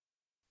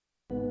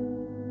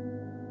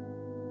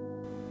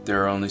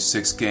There are only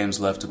 6 games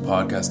left to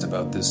podcast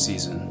about this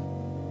season,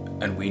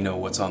 and we know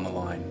what's on the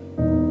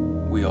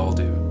line. We all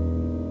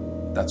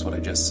do. That's what I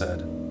just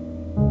said.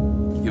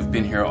 You've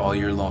been here all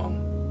year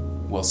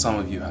long. Well, some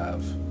of you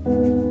have.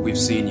 We've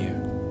seen you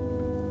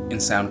in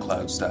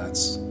SoundCloud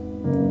stats.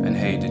 And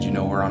hey, did you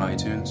know we're on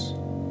iTunes?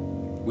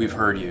 We've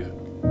heard you,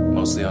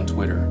 mostly on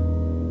Twitter.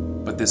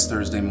 But this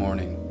Thursday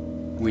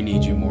morning, we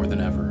need you more than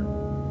ever.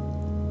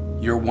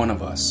 You're one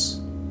of us,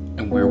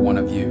 and we're one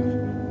of you.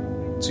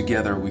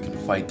 Together we can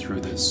fight through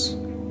this.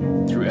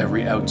 Through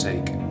every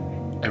outtake,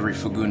 every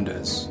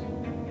Fagundes,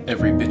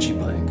 every bitchy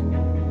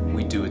blank.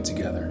 We do it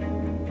together.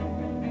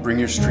 Bring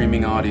your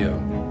streaming audio,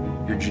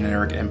 your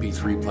generic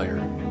MP3 player,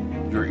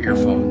 your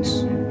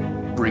earphones.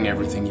 Bring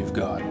everything you've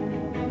got.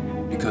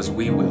 Because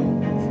we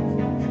will.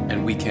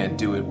 And we can't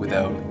do it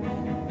without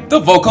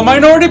the Vocal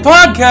Minority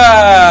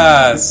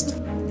Podcast!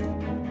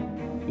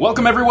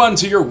 Welcome everyone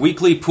to your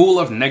weekly pool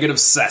of negative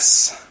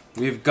cess.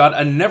 We've got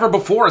a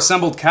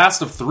never-before-assembled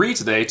cast of 3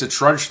 today to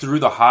trudge through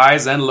the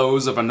highs and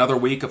lows of another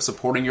week of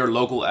supporting your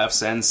local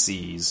Fs and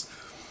Cs.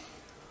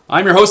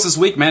 I'm your host this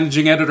week,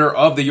 managing editor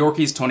of the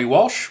Yorkies, Tony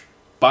Walsh.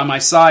 By my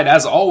side,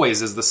 as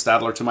always, is the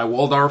Stadler to my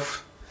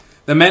Waldorf,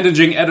 the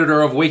managing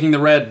editor of Waking the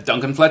Red,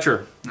 Duncan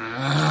Fletcher.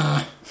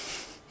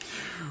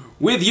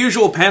 With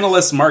usual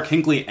panelists Mark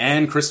Hinckley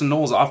and Kristen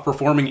Knowles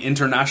off-performing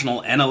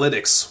international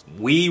analytics,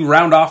 we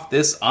round off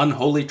this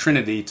unholy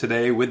trinity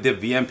today with the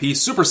VMP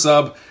Super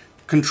Sub,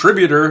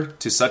 contributor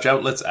to such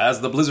outlets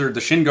as The Blizzard,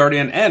 The Shin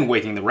Guardian, and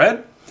Waking the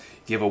Red.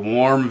 Give a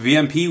warm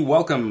VMP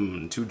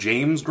welcome to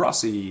James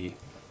Grossi.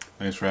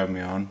 Thanks for having me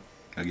on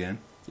again.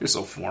 You're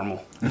so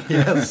formal.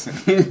 Yes.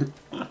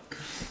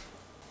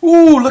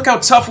 Ooh, look how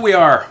tough we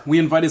are. We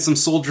invited some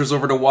soldiers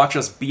over to watch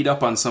us beat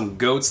up on some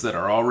goats that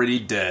are already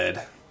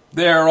dead.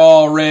 They're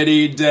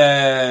already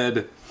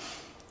dead.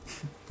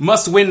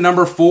 Must-win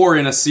number 4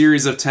 in a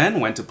series of 10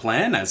 went to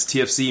plan as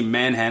TFC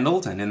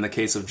manhandled, and in the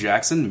case of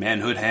Jackson,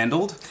 manhood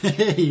handled.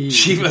 Hey.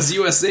 Chivas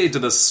USA to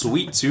the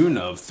sweet tune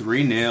of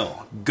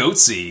 3-0.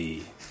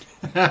 Goatsy.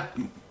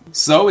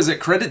 So, is it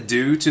credit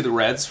due to the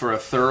Reds for a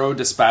thorough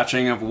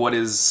dispatching of what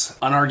is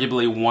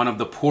unarguably one of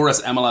the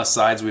poorest MLS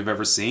sides we've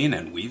ever seen,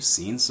 and we've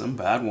seen some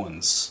bad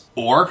ones?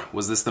 Or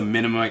was this the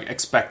minimum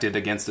expected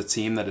against a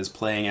team that is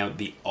playing out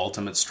the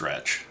ultimate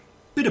stretch?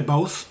 Bit of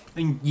both.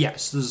 And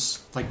yes,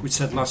 there's, like we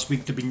said last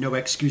week, there'd be no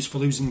excuse for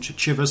losing to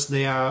Chivas.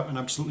 They are an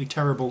absolutely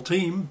terrible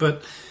team,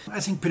 but I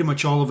think pretty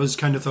much all of us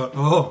kind of thought,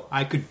 oh,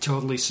 I could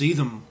totally see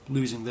them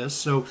losing this.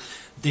 So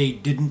they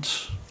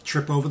didn't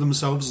trip over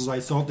themselves as I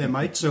thought they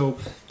might, so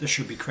there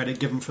should be credit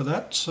given for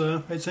that,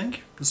 I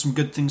think. There's some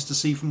good things to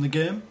see from the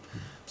game.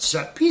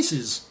 Set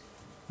pieces.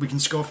 We can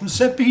score from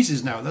set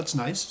pieces now. That's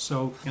nice.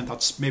 So, and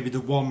that's maybe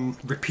the one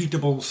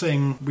repeatable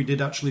thing we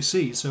did actually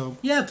see. So,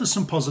 yeah, there's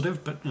some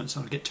positive, but let's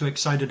not get too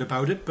excited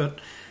about it, but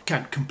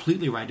can't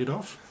completely write it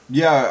off.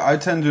 Yeah, I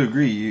tend to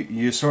agree.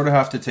 You sort of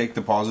have to take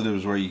the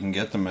positives where you can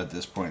get them at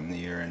this point in the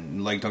year.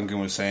 And like Duncan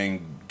was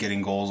saying,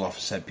 getting goals off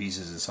of set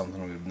pieces is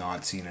something we've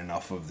not seen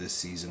enough of this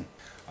season.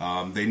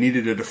 They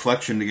needed a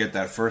deflection to get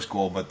that first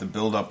goal, but the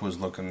build-up was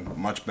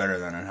looking much better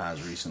than it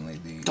has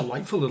recently.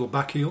 Delightful little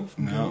back heel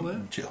from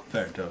there.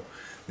 Gilberto.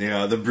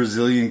 The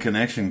Brazilian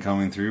connection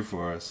coming through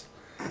for us.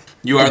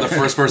 You are the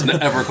first person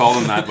to ever call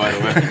them that, by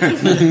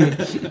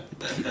the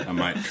way. I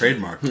might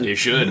trademark it. You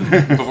should,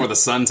 before the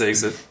sun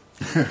takes it.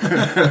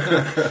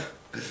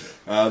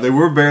 They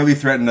were barely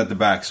threatened at the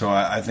back, so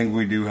I think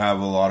we do have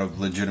a lot of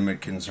legitimate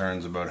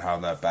concerns about how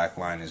that back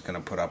line is going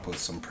to put up with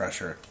some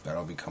pressure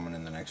that'll be coming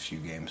in the next few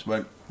games.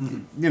 But,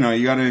 you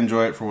got to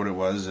enjoy it for what it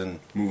was and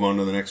move on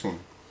to the next one.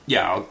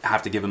 Yeah, I'll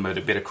have to give them a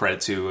bit of credit,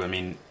 too. I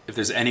mean, if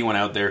there's anyone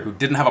out there who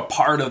didn't have a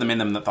part of them in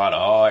them that thought,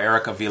 oh,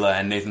 Eric Avila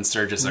and Nathan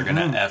Sturgis are going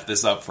to F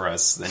this up for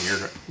us, then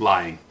you're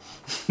lying.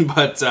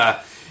 But,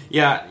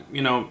 yeah,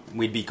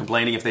 we'd be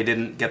complaining if they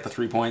didn't get the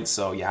 3 points,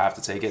 so you have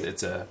to take it.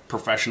 It's a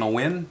professional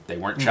win. They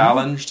weren't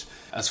challenged.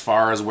 As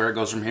far as where it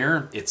goes from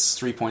here, it's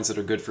 3 points that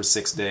are good for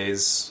 6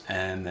 days,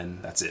 and then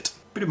that's it.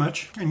 Pretty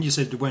much. And you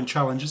said there weren't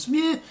challenges.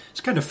 Yeah,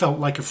 it's kind of felt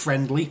like a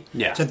friendly.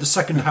 Yeah. Said the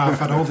second half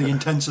had all the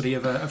intensity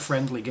of a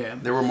friendly game.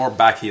 There were more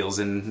back heels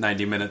in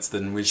 90 minutes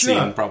than we've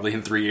seen probably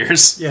in 3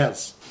 years.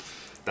 Yes.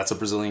 That's a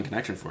Brazilian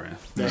connection for you.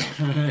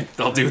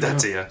 They'll do that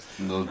to you.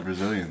 Those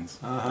Brazilians.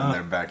 And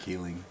they're back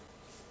healing.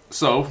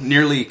 So,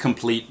 nearly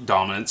complete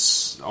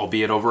dominance,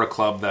 albeit over a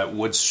club that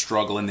would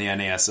struggle in the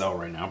NASL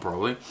right now,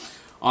 probably.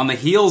 On the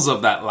heels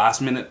of that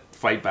last-minute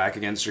fight back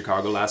against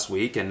Chicago last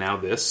week, and now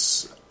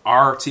this,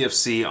 are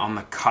TFC on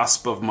the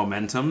cusp of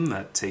momentum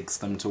that takes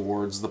them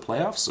towards the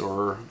playoffs?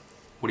 Or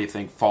what do you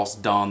think, false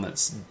dawn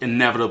that's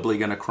inevitably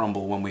going to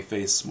crumble when we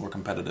face more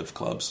competitive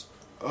clubs?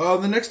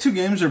 The next 2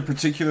 games are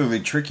particularly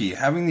tricky.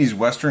 Having these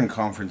Western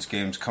Conference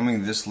games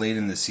coming this late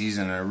in the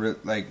season are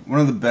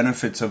one of the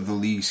benefits of the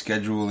league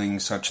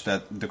scheduling such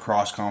that the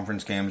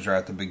cross-conference games are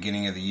at the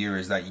beginning of the year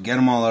is that you get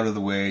them all out of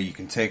the way, you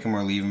can take them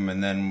or leave them,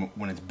 and then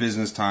when it's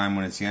business time,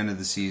 when it's the end of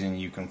the season,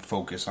 you can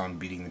focus on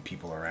beating the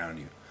people around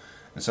you.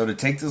 And so to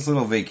take this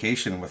little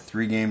vacation with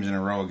 3 games in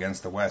a row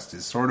against the West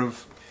is sort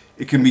of...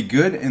 It can be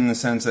good in the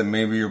sense that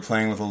maybe you're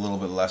playing with a little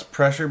bit less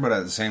pressure, but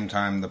at the same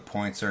time, the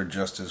points are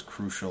just as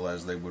crucial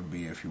as they would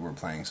be if you were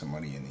playing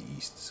somebody in the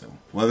East. So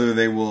whether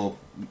they will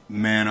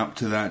man up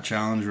to that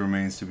challenge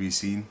remains to be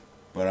seen.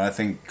 But I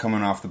think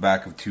coming off the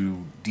back of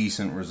 2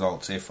 decent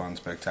results, if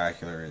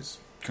unspectacular,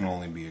 can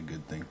only be a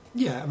good thing.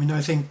 Yeah, I mean,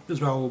 I think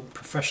as well,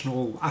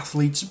 professional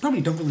athletes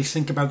probably don't really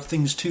think about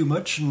things too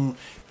much, and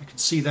I can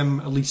see them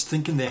at least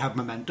thinking they have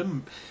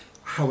momentum.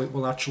 How it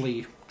will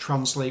actually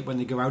translate when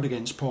they go out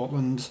against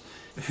Portland,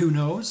 who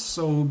knows?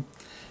 So,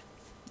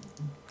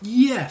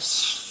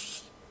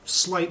 yes,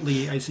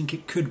 slightly, I think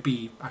it could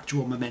be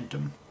actual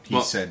momentum.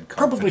 He said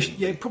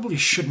probably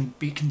shouldn't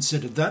be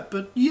considered that,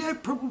 but yeah,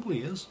 it probably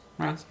is.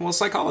 Right. Well,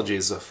 psychology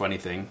is a funny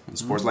thing. In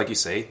sports, like you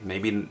say,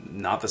 maybe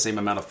not the same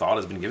amount of thought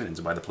has been given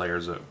into by the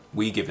players that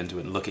we give into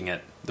it, and looking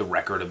at the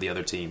record of the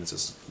other team. It's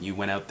just, you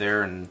went out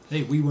there and...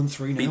 Hey, we won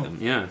 3-0. Beat them,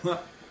 yeah.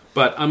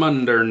 But I'm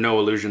under no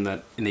illusion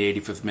that in the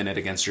 85th minute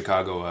against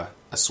Chicago,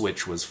 a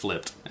switch was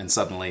flipped, and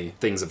suddenly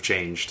things have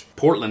changed.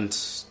 Portland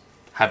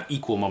have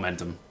equal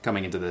momentum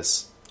coming into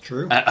this.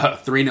 True. A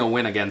 3-0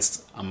 win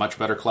against a much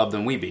better club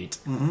than we beat.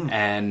 Mm-hmm.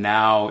 And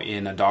now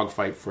in a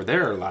dogfight for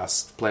their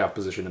last playoff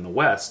position in the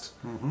West.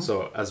 Mm-hmm.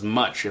 So as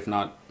much, if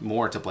not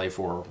more, to play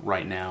for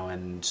right now.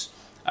 And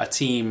a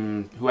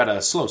team who had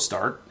a slow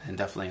start and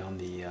definitely on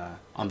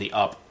the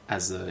up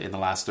in the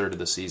last third of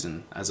the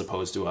season, as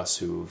opposed to us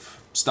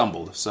who've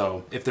stumbled.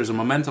 So if there's a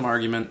momentum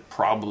argument,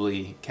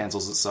 probably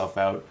cancels itself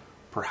out.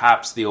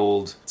 Perhaps the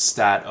old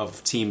stat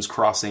of teams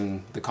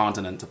crossing the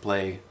continent to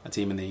play a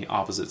team in the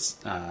opposite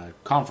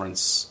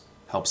conference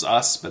helps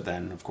us, but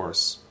then, of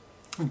course,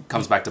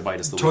 comes back to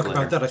bite us the week later. Talk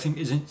about that, I think,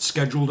 isn't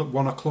scheduled at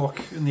 1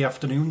 o'clock in the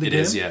afternoon, the game?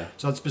 It is, yeah.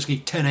 So that's basically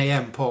 10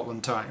 a.m.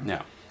 Portland time.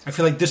 Yeah. I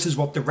feel like this is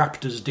what the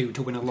Raptors do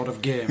to win a lot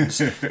of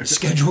games.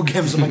 Schedule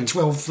games at like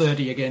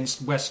 12:30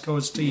 against West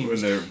Coast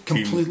teams.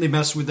 Completely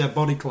mess with their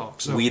body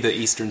clock. So. We the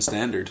Eastern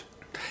Standard.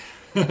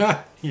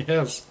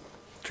 Yes.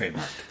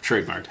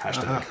 Trademarked.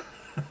 Hashtag.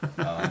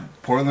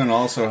 Portland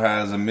also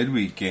has a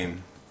midweek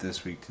game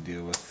this week to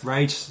deal with.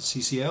 Right,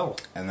 CCL.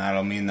 And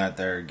that'll mean that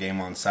their game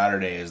on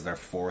Saturday is their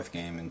 4th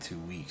game in 2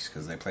 weeks,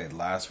 because they played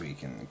last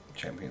week in the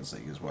Champions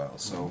League as well.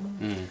 So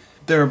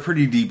they're a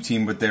pretty deep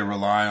team, but they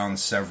rely on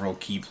several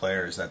key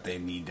players that they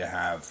need to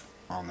have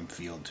on the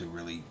field to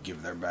really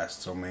give their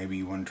best. So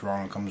maybe when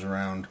Toronto comes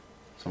around,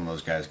 some of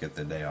those guys get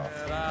the day off.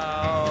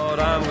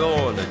 I'm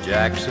going to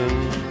Jackson.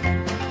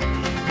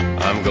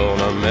 I'm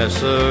gonna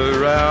mess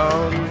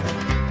around.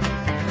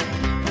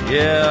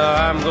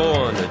 Yeah, I'm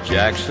going to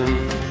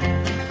Jackson.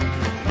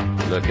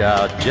 Look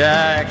out,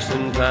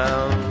 Jackson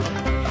Town.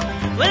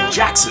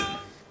 Jackson.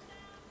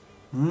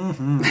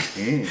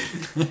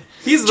 Mm-hmm.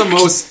 He's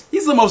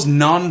the most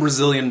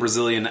non-Brazilian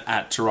Brazilian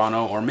at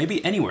Toronto, or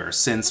maybe anywhere,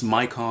 since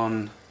Mike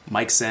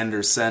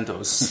Sanders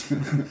Santos.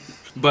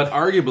 But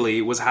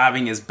arguably was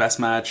having his best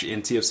match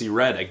in TFC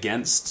Red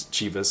against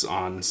Chivas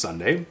on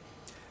Sunday.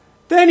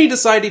 Then he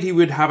decided he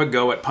would have a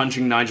go at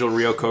punching Nigel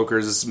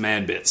Reo-Coker's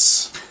man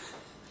bits.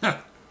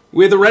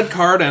 With a red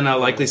card and a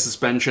likely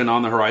suspension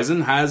on the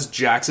horizon, has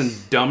Jackson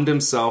dumbed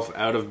himself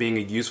out of being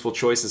a useful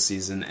choice this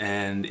season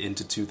and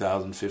into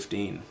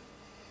 2015?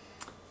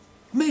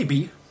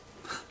 Maybe.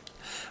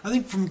 I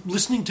think from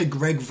listening to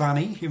Greg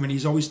Vanney,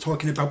 he's always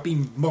talking about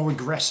being more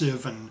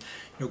aggressive and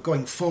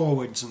going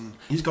forwards, and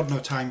he's got no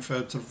time for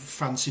sort of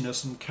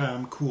fanciness and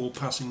calm, cool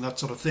passing, that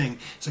sort of thing.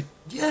 It's like,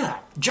 yeah,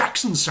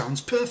 Jackson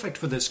sounds perfect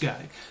for this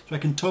guy. So I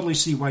can totally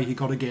see why he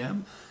got a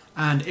game,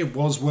 and it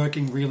was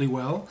working really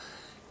well.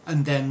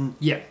 And then,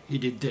 yeah, he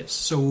did this.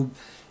 So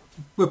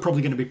we're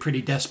probably going to be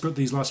pretty desperate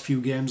these last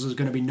few games. There's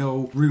going to be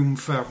no room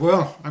for,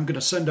 well, I'm going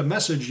to send a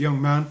message, young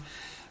man.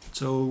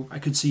 So I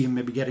could see him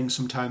maybe getting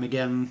some time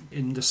again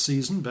in this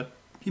season, but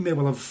he may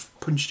well have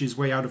punched his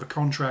way out of a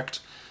contract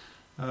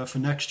for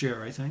next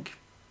year, I think.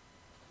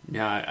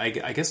 Yeah, I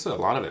guess a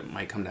lot of it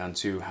might come down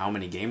to how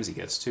many games he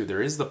gets, too.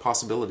 There is the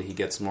possibility he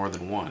gets more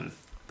than one,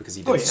 because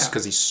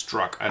he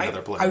struck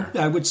another player.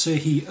 I would say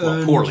he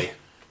earned... poorly.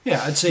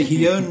 Yeah, I'd say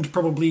he earned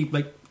probably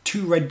like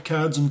 2 red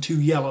cards and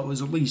 2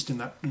 yellows, at least, in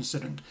that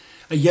incident.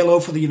 A yellow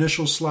for the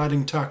initial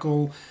sliding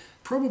tackle,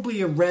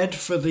 probably a red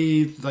for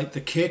the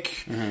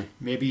kick,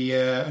 maybe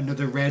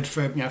another red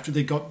for after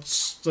they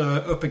got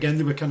up again,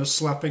 they were kind of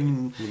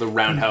slapping the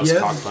roundhouse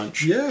cock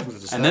punch. Yeah,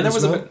 and then there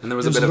was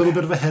a little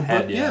bit of a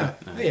headbutt. Yeah,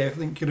 I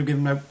think could have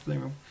given out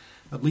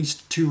at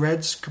least 2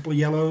 reds, a couple of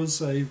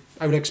yellows. I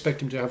would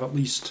expect him to have at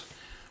least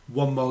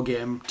one more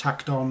game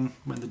tacked on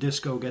when the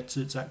disco gets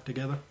its act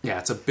together. Yeah,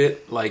 it's a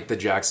bit like the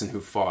Jackson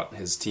who fought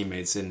his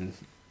teammates in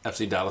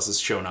FC Dallas has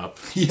shown up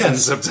in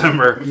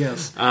September.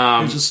 Yes. He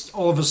was just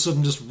all of a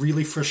sudden just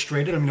really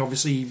frustrated. I mean,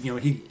 obviously,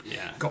 he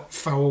got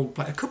fouled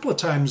a couple of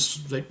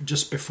times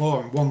just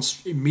before, and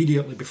once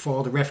immediately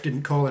before. The ref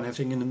didn't call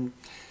anything, and then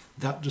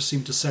that just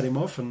seemed to set him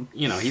off. And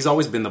He's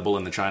always been the bull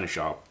in the china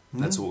shop.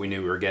 That's what we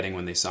knew we were getting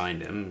when they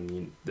signed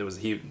him.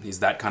 He's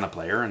that kind of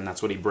player, and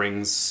that's what he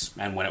brings.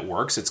 And when it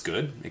works, it's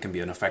good. It can be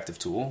an effective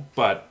tool.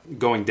 But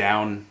going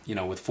down,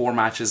 with 4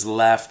 matches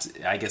left,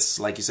 I guess,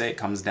 like you say, it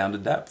comes down to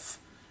depth.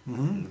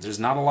 There's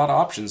not a lot of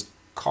options.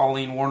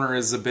 Colleen Warner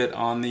is a bit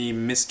on the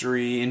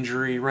mystery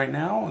injury right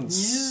now.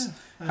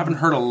 Haven't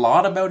heard a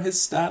lot about his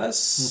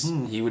status.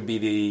 He would be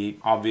the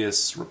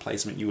obvious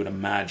replacement you would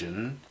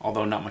imagine,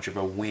 although not much of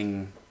a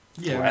wing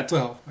threat.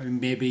 Well,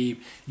 maybe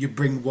you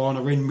bring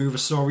Warner in, move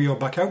Osorio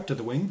back out to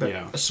the wing, but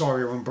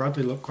Osorio and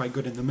Bradley look quite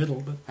good in the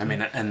middle. But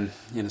and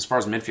as far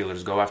as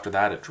midfielders go, after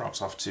that it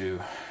drops off to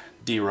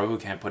Dero, who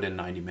can't put in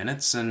 90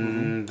 minutes,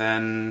 and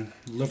then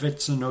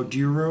Lovitz and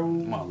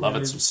Oduro. Well,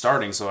 Lovitz was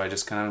starting, so I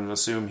just kind of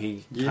assume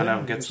he kind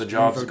of gets the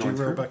jobs going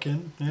through. Back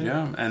in,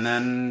 and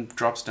then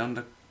drops down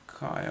to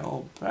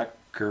Kyle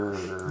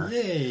Becker.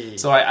 Yay!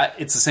 So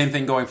it's the same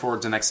thing going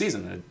forward to next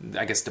season. It,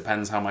 I guess,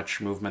 depends how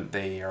much movement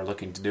they are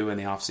looking to do in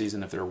the off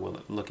season. If they're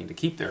looking to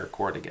keep their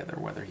core together,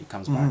 whether he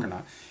comes back or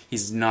not.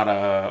 He's not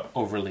a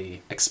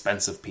overly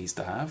expensive piece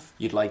to have.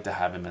 You'd like to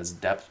have him as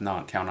depth,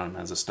 not count on him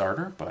as a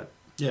starter, but.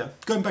 Yeah,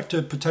 going back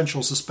to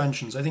potential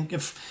suspensions, I think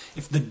if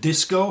the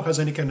Disco has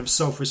any kind of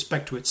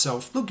self-respect to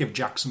itself, they'll give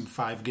Jackson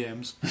 5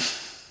 games.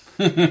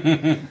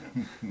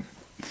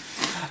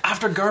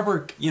 After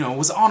Garber,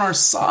 was on our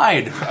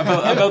side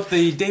about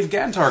the Dave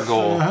Gantar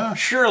goal,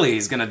 surely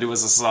he's going to do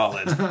us a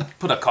solid.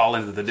 Put a call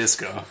into the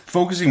Disco.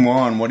 Focusing more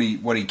on what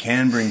he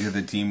can bring to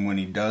the team when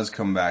he does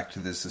come back to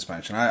this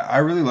suspension. I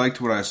really liked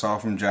what I saw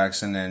from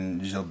Jackson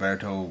and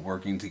Gilberto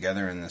working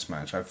together in this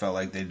match. I felt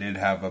like they did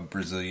have a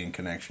Brazilian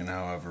connection,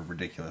 however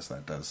ridiculous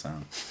that does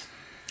sound.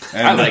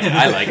 And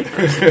I like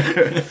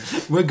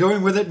it. We're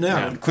going with it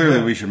now. Yeah,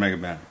 clearly we should make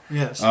it better.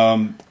 Yes.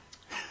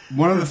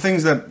 One of the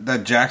things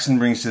that Jackson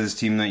brings to this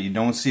team that you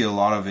don't see a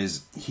lot of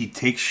is he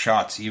takes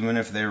shots, even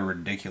if they're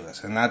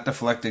ridiculous. And that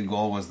deflected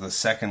goal was the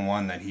second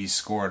one that he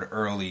scored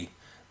early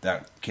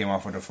that came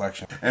off a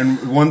deflection.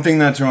 And one thing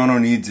that Toronto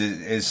needs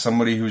is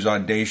somebody who's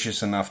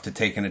audacious enough to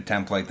take an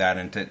attempt like that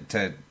and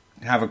to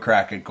have a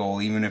crack at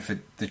goal, even if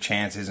the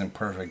chance isn't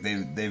perfect.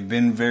 They've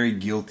been very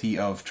guilty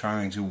of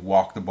trying to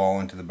walk the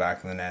ball into the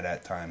back of the net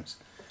at times.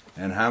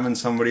 And having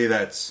somebody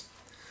that's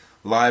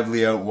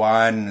lively out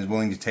wide and is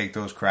willing to take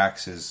those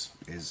cracks is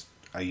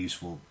a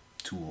useful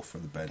tool for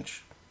the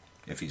bench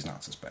if he's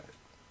not suspended.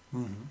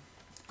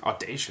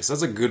 Audacious.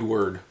 That's a good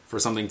word for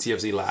something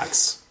TFC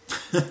lacks.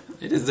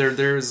 It is.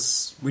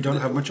 There's. We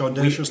don't have much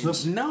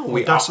audaciousness.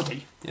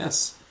 Audacity.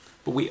 Yes,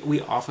 but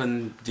we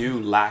often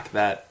do lack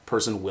that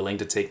person willing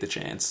to take the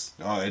chance.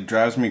 Oh, it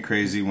drives me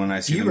crazy when I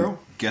see them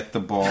get the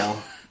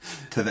ball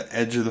to the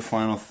edge of the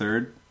final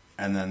third.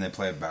 And then they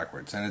play it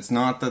backwards. And it's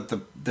not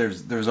that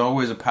there's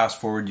always a pass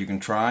forward you can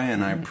try,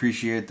 and I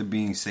appreciate the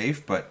being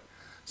safe, but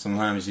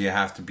sometimes you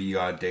have to be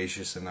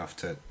audacious enough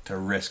to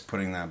risk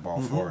putting that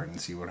ball forward and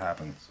see what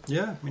happens.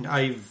 Yeah, I mean,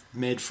 I've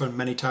made fun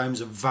many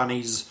times of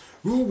Vanny's,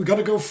 we got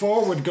to go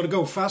forward, got to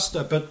go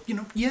faster. But,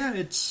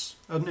 it's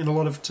in a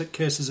lot of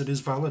cases it is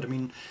valid. I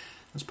mean,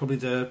 that's probably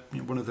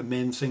one of the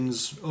main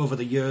things over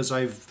the years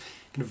I've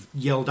kind of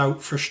yelled out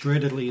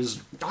frustratedly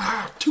is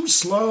too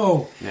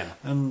slow. Yeah.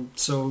 And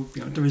so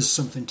there is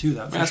something to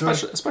that.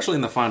 Especially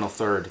in the final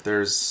third,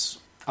 there's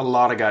a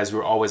lot of guys who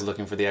are always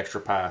looking for the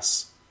extra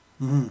pass.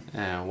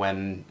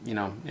 When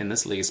in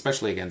this league,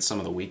 especially against some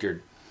of the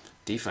weaker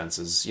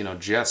defenses,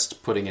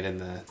 just putting it in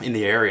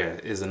the area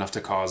is enough to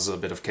cause a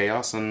bit of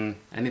chaos, and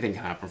anything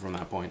can happen from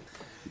that point.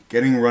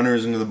 Getting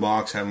runners into the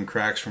box, having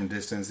cracks from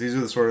distance, these are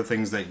the sort of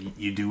things that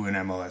you do in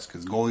MLS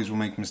because goalies will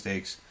make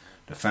mistakes.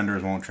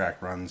 Defenders won't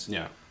track runs.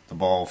 Yeah. The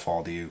ball will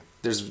fall to you.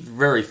 There's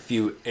very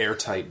few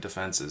airtight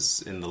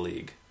defenses in the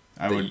league.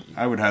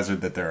 I would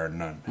hazard that there are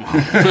none.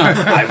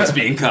 I was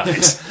being kind.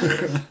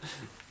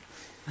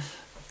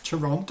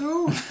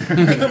 Toronto?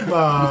 Come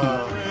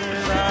on.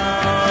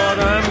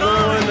 I'm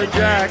going to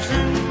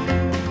Jackson,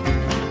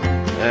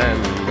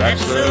 and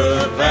that's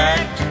a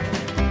fact.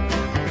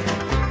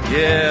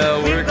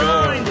 Yeah, we're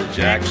going to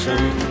Jackson.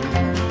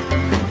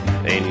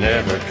 Ain't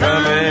never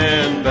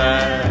coming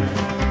back.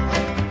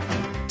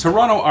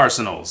 Toronto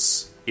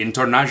Arsenals,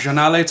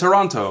 Internazionale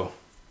Toronto,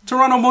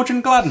 Toronto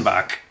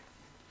Mönchengladbach.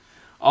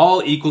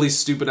 All equally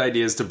stupid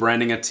ideas to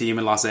branding a team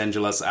in Los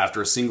Angeles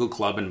after a single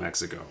club in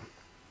Mexico.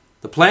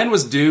 The plan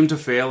was doomed to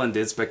fail and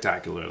did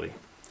spectacularly.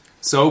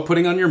 So,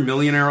 putting on your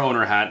millionaire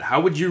owner hat, how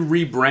would you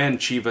rebrand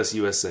Chivas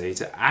USA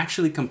to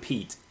actually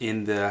compete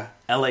in the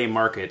LA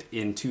market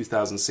in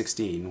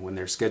 2016 when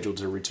they're scheduled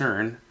to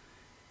return?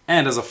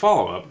 And as a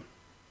follow-up,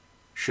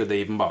 should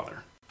they even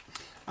bother?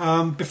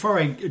 Before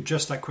I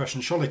address that question,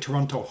 surely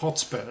Toronto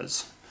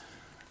Hotspurs.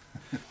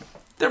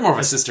 They're more of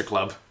a sister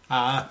club.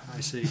 I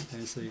see.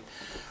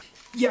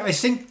 Yeah, I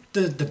think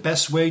the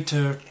best way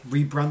to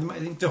rebrand them, I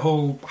think the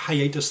whole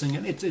hiatus thing,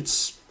 and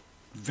it's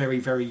very,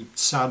 very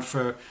sad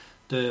for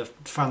the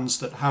fans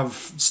that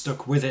have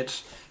stuck with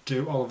it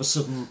to all of a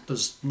sudden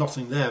there's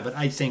nothing there. But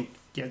I think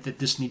that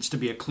this needs to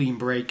be a clean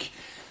break.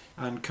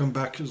 and come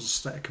back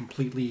as a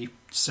completely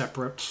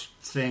separate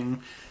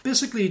thing.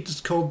 Basically,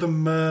 just called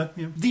them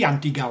the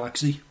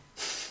Anti-Galaxy.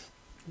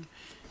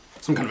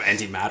 Some kind of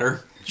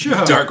antimatter.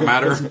 Sure. Dark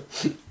matter.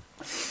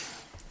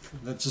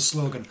 That's a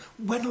slogan.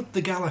 We're not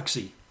the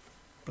Galaxy.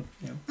 But,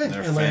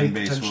 Their LA fan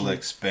base will potentially.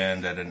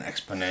 expand at an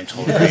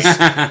exponential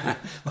rate.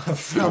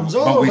 Fans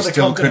all But over we the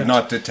still could continent.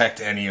 not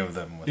detect any of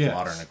them with Yes.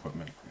 modern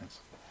equipment. Yes.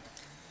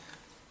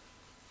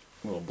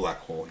 A little black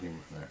hole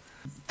humor there.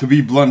 To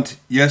be blunt,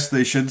 yes,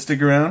 they should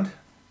stick around,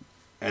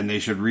 and they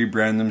should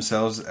rebrand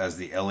themselves as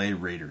the LA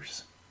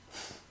Raiders.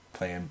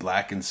 Play in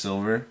black and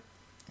silver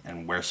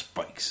and wear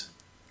spikes.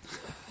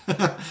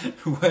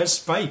 Wear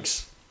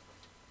spikes.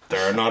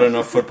 There are not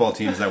enough football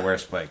teams that wear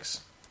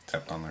spikes,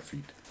 except on their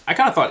feet. I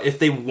kind of thought if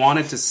they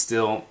wanted to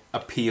still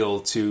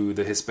appeal to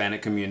the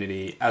Hispanic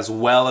community as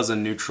well as a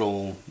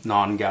neutral,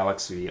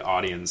 non-Galaxy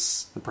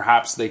audience,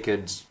 perhaps they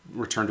could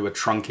return to a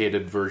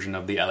truncated version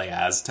of the LA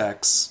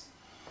Aztecs.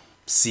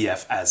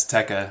 CF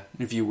Azteca,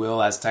 if you will.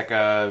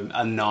 Azteca,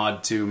 a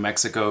nod to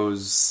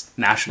Mexico's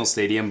national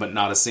stadium, but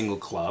not a single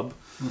club.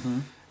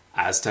 Mm-hmm.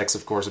 Aztecs,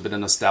 of course, a bit of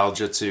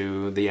nostalgia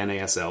to the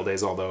NASL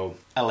days, although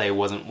LA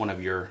wasn't one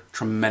of your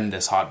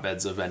tremendous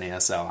hotbeds of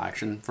NASL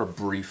action. For a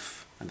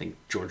brief, I think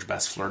George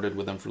Best flirted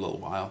with them for a little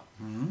while.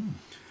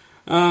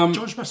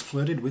 George Best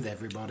flirted with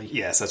everybody.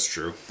 Yes, that's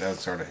true. That was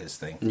sort of his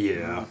thing.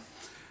 Yeah.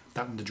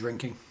 That and the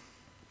drinking.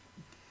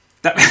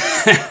 He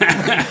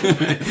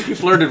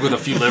flirted with a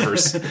few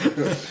livers.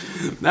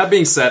 That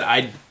being said,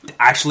 I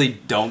actually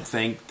don't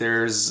think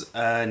there's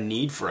a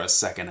need for a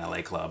second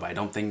LA club. I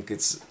don't think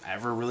it's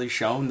ever really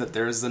shown that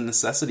there's a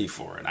necessity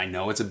for it. I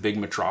know it's a big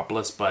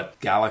metropolis, but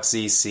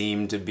Galaxy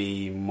seem to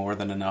be more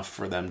than enough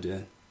for them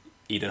to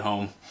eat at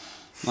home.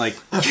 Like,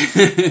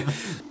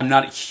 I'm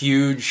not a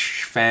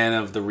huge fan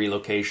of the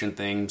relocation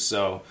thing,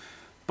 so...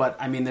 But,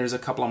 I mean, there's a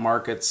couple of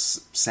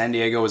markets. San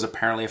Diego is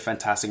apparently a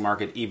fantastic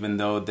market, even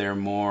though they're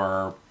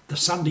more... The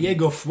San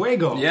Diego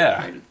Fuego.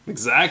 Yeah,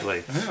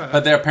 exactly. Yeah.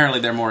 But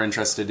they're more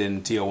interested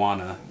in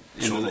Tijuana,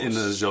 in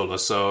the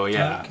Xolos. So,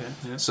 yeah. Okay,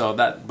 yeah. So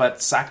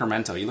but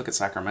Sacramento, you look at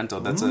Sacramento,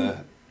 that's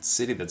a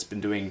city that's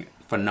been doing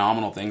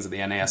phenomenal things at the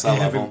NASL They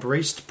have level.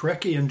 embraced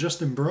Preki and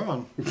Justin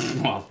Braun.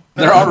 Well,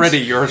 they're already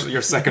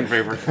your second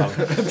favorite club.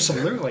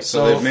 Absolutely.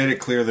 So they've made it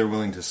clear they're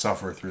willing to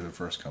suffer through the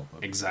first couple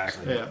of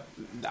Exactly. Yeah.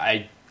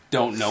 I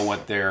don't know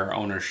what their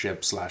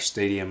ownership /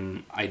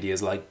 stadium idea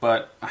is like,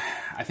 but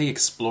I think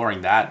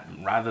exploring that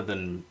rather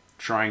than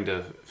trying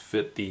to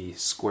fit the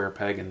square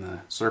peg in the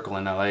circle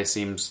in LA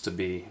seems to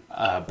be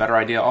a better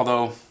idea.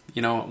 Although,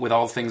 with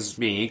all things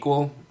being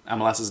equal,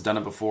 MLS has done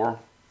it before.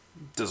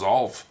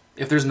 Dissolve.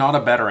 If there's not a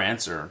better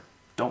answer,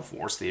 don't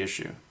force the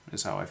issue,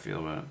 is how I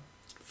feel about it.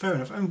 Fair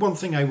enough. And one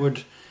thing I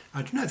don't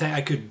think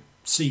I could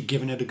see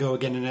giving it a go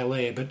again in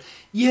LA, but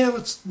yeah,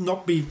 let's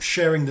not be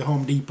sharing the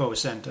Home Depot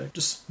Center.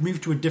 Just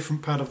move to a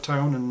different part of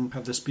town and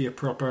have this be a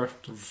proper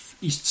sort of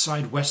east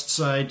side, west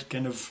side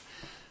kind of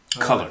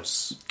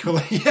Colors.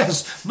 color.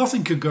 Yes,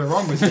 nothing could go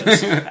wrong with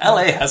this.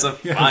 LA has a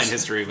Yes. fine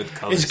history with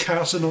colors. Is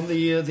Carson on the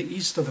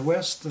east or the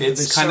west?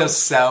 It's the kind of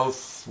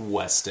south-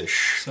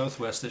 southwestish.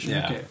 southwestish.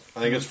 Yeah. Okay. I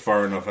think it's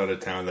far enough out of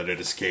town that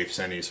it escapes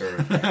any sort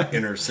of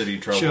inner city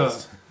troubles. Sure.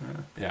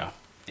 Yeah.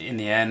 In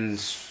the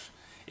end,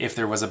 if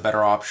there was a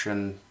better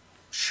option,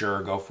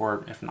 sure, go for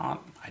it. If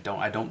not,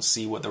 I don't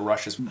see what the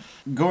rush is.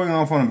 Going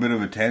off on a bit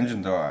of a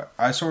tangent, though,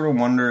 I sort of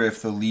wonder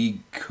if the league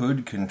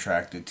could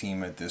contract a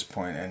team at this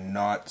point and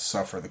not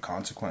suffer the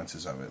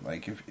consequences of it.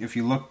 Like, if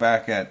you look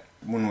back at,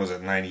 when was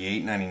it,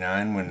 98,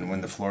 99,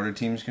 when the Florida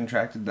teams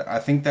contracted, I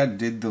think that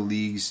did the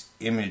league's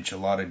image a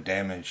lot of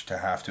damage to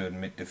have to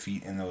admit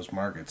defeat in those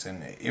markets.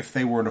 And if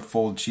they were to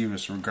fold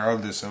Chivas,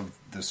 regardless of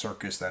the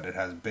circus that it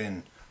has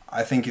been,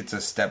 I think it's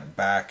a step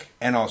back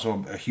and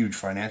also a huge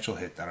financial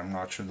hit that I'm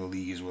not sure the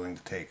league is willing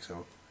to take.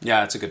 So Yeah,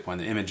 that's a good point.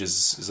 The image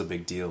is a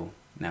big deal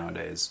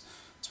nowadays,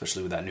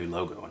 especially with that new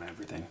logo and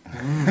everything.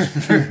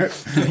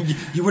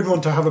 You wouldn't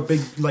want to have a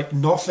big,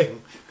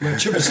 nothing, where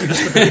Chivas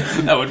used to be.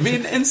 That would be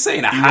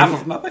insane. Half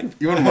of nothing.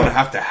 you wouldn't want to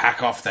have to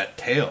hack off that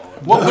tail.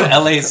 What would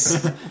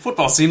LA's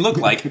football scene look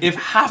like if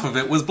half of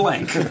it was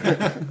blank?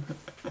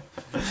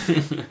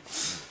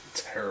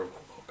 Terrible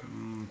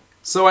logo.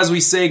 So as we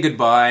say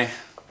goodbye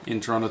in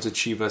Toronto to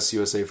Chivas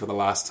USA for the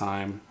last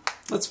time,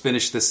 let's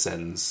finish this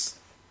sentence.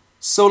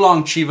 So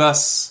long,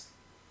 Chivas.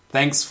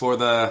 Thanks for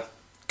the...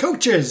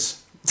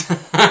 Coaches!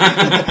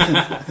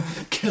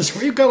 Because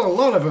we've got a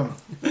lot of them.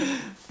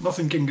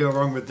 Nothing can go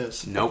wrong with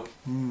this. Nope.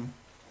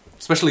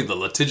 Especially the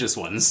litigious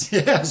ones.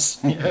 Yes,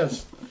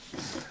 yes.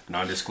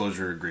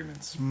 Non-disclosure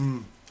agreements.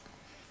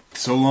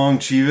 So long,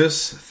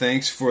 Chivas.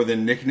 Thanks for the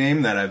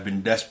nickname that I've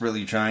been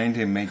desperately trying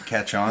to make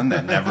catch on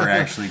that never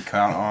actually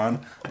caught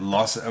on.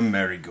 Los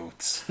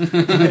Amerigoats.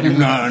 I do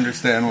not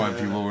understand why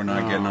people were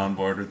not getting on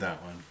board with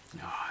that one.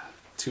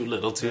 Too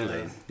little, too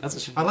late.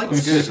 That's I liked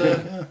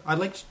I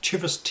liked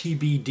Chivas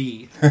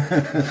TBD.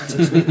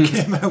 It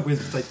came out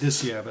with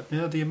this year, but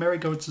yeah, the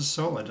Amerigoats is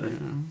solid.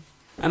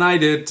 And I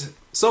did.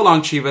 So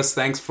long, Chivas.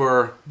 Thanks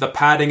for the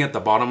padding at the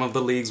bottom of the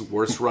league's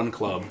worst run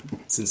club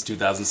since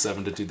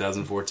 2007 to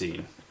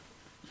 2014.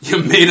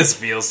 You made us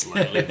feel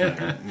slightly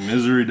better.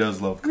 Misery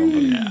does love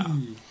company. Yeah.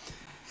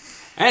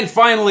 And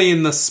finally,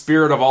 in the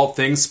spirit of all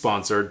things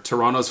sponsored,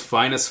 Toronto's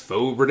finest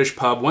faux British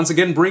pub once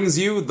again brings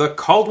you the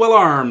Caldwell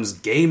Arms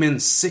game in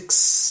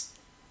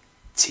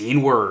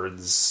 16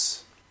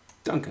 words.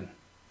 Duncan.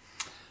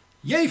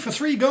 Yay for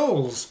 3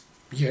 goals.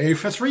 Yay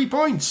for 3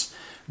 points.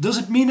 Does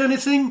it mean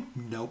anything?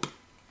 Nope.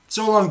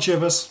 So long,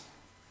 Chivas.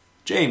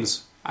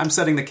 James, I'm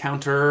setting the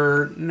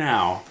counter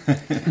now.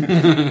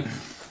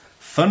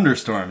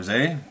 Thunderstorms,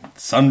 eh?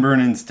 Sunburn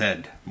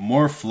instead.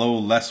 More flow,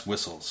 less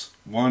whistles.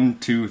 1,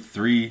 2,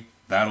 3.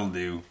 That'll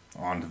do.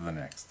 On to the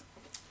next.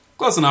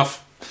 Close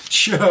enough.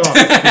 Sure.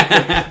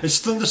 Is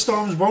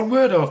thunderstorms one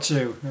word or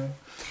two?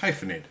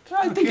 Hyphenated.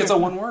 I think it's a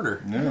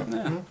one-worder.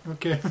 Yeah.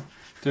 Okay.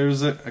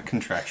 There's a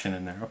contraction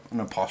in there, an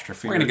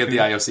apostrophe. We're going to get the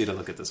IOC to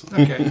look at this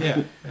one.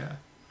 Okay, yeah.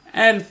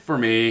 And for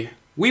me,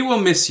 we will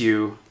miss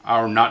you,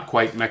 our not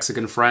quite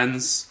Mexican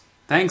friends.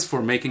 Thanks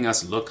for making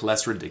us look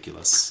less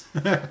ridiculous.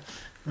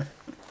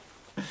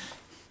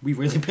 We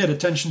really paid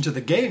attention to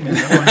the game in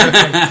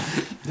that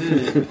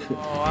one.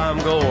 Oh, I'm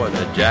going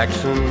to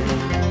Jackson.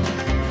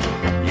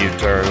 You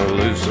turn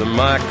loose of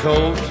my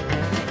coat,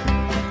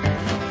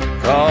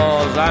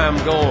 'cause I'm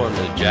going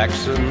to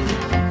Jackson.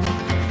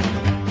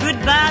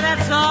 Goodbye,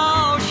 that's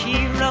all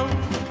she wrote.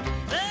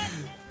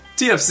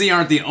 TFC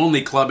aren't the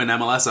only club in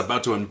MLS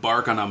about to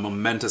embark on a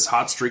momentous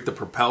hot streak that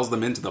propels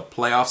them into the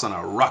playoffs on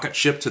a rocket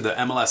ship to the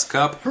MLS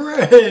Cup.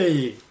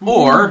 Hooray!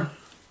 Or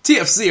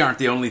TFC aren't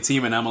the only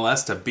team in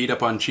MLS to beat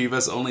up on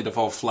Chivas only to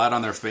fall flat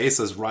on their face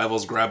as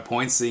rivals grab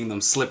points, seeing them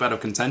slip out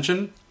of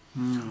contention.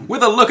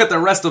 With a look at the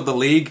rest of the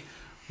league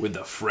with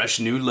the fresh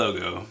new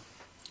logo.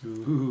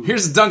 Ooh.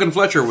 Here's Duncan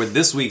Fletcher with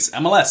this week's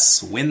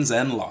MLS wins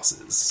and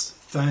losses.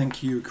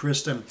 Thank you,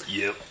 Kristen.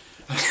 Yep.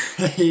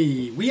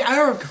 Hey, we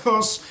are, of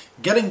course,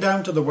 getting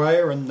down to the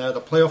wire and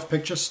the playoff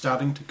picture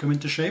starting to come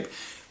into shape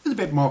with a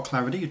bit more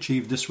clarity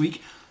achieved this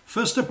week.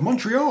 First up,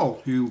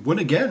 Montreal, who won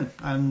again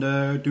and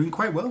doing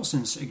quite well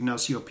since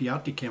Ignacio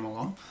Piatti came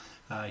along.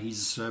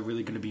 He's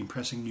really going to be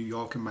impressing New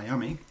York and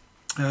Miami.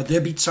 They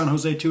beat San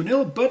Jose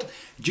 2-0, but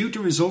due to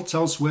results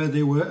elsewhere,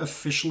 they were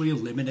officially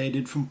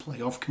eliminated from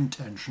playoff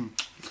contention.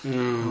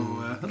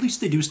 So, at least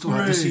they do still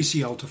have the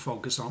CCL to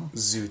focus on.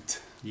 Zoot.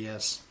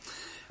 Yes.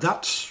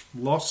 That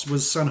loss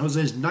was San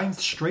Jose's 9th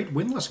straight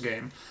winless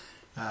game.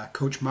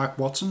 Coach Mark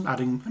Watson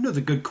adding another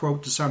good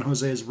quote to San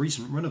Jose's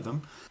recent run of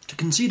them. To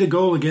concede a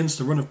goal against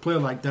a run of play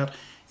like that,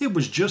 it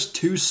was just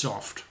too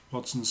soft,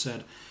 Watson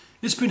said.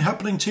 It's been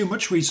happening too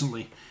much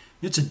recently.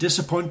 It's a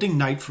disappointing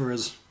night for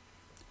us.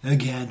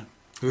 Again.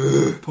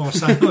 Poor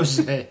San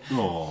Jose.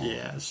 Aww.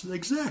 Yes,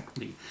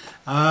 exactly.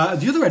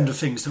 The other end of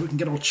things, so we can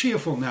get all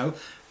cheerful now.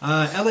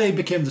 LA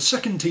became the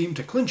second team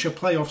to clinch a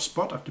playoff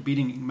spot after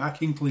beating Mark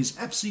Hinckley's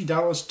FC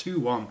Dallas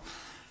 2-1.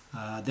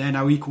 They're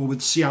now equal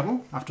with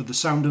Seattle after the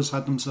Sounders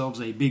had themselves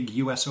a big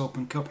US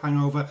Open Cup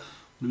hangover,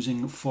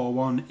 losing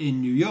 4-1 in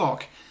New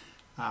York.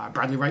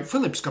 Bradley Wright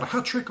Phillips got a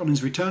hat-trick on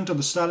his return to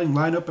the starting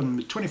lineup, and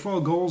with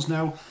 24 goals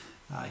now,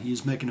 he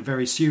is making a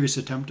very serious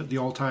attempt at the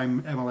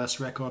all-time MLS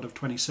record of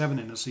 27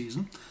 in a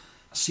season.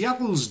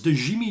 Seattle's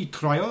Dejimi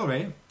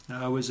Traore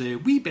was a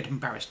wee bit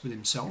embarrassed with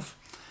himself.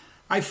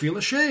 I feel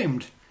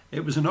ashamed.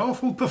 It was an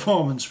awful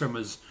performance from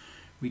us.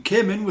 We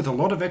came in with a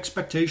lot of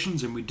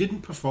expectations and we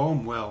didn't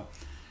perform well.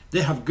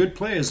 They have good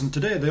players and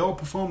today they all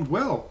performed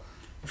well.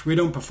 If we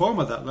don't perform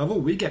at that level,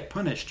 we get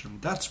punished,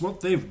 and that's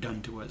what they've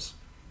done to us.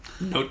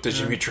 Note to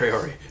Jimmy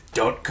Traore,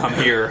 don't come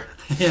here.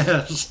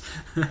 Yes.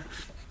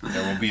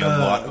 There will be a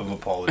lot of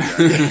apologies.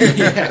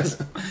 Yes,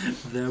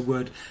 there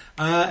would.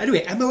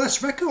 Anyway,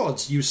 MLS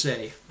records, you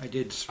say? I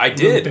did. I A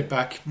did. bit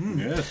back.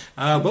 Yes.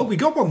 Well, we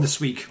got one this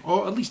week,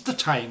 or at least the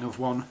tying of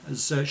one,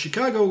 as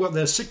Chicago got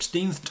their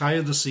 16th tie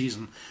of the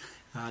season.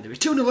 They were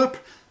 2-0 up,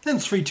 then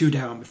 3-2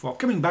 down, before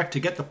coming back to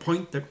get the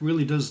point that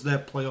really does their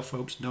playoff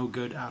hopes no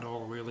good at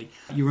all, really.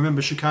 You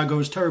remember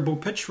Chicago's terrible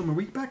pitch from a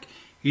week back?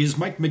 Here's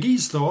Mike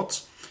McGee's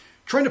thoughts.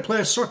 Trying to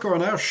play soccer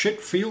on our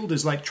shit field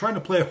is like trying to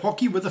play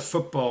hockey with a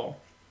football.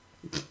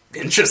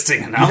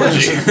 Interesting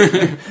analogy.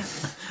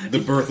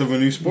 The birth of a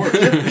new sport.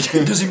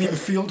 Does he mean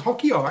field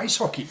hockey or ice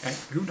hockey?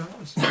 Who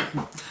knows?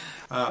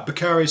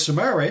 Bakary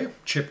Samare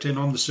chipped in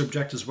on the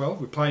subject as well,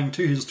 replying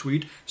to his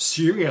tweet,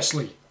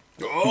 seriously,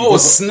 Oh,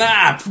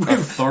 snap!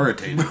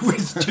 Authoritative.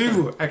 with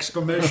 2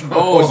 exclamation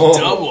marks. Oh,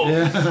 double.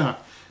 Yeah.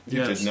 You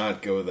Yes. did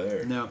not go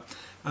there. No.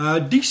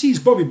 DC's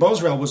Bobby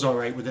Boswell was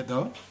alright with it,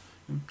 though.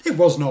 It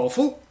wasn't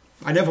awful.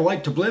 I never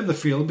like to blame the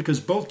field because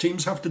both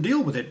teams have to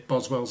deal with it,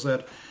 Boswell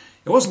said.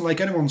 It wasn't like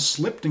anyone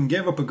slipped and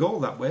gave up a goal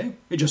that way.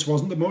 It just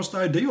wasn't the most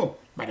ideal.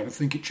 I don't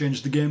think it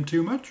changed the game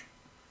too much.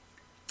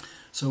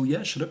 So,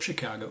 yeah, shut up,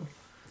 Chicago.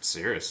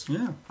 Serious.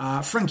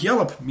 Yeah. Frank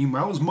Yallop,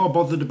 meanwhile, was more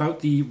bothered about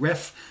the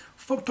ref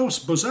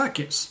Fotos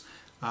Bozakis.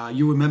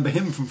 You remember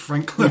him from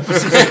Frank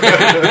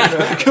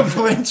Klepper's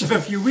complaints of a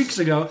few weeks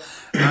ago.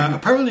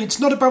 Apparently, it's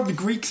not about the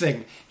Greek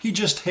thing. He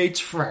just hates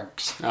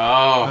Franks.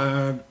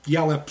 Oh.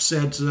 Yallop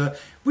said,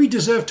 we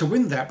deserve to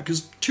win that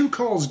because 2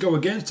 calls go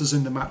against us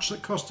in the match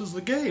that cost us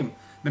the game.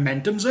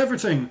 Momentum's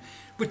everything.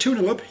 We're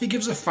 2-0 up, he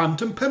gives a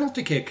phantom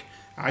penalty kick.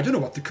 I don't know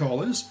what the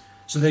call is.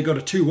 So they got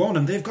a 2-1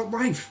 and they've got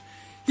life.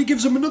 He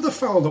gives them another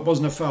foul that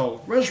wasn't a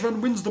foul.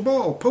 Rejvan wins the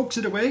ball, pokes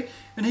it away,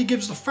 and he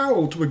gives the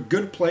foul to a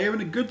good player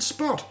in a good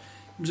spot.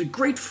 It was a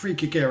great free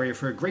kick area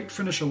for a great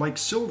finisher like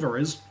Silva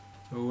is.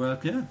 So,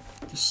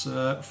 this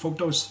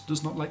Photos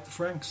does not like the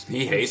Franks.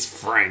 He hates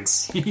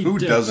Franks. Who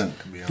doesn't,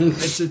 to be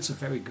honest? It's a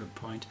very good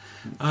point.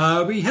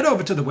 We head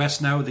over to the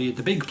West now. The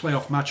big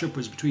playoff matchup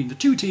was between the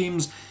two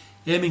teams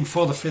aiming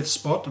for the 5th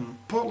spot,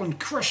 and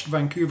Portland crushed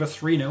Vancouver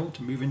 3-0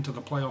 to move into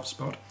the playoff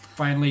spot.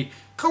 Finally,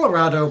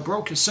 Colorado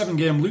broke a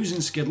 7-game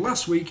losing skid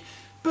last week,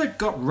 but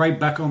got right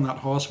back on that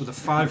horse with a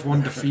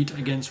 5-1 defeat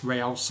against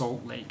Real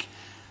Salt Lake.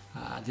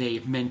 They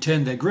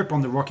maintained their grip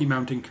on the Rocky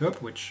Mountain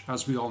Cup, which,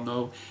 as we all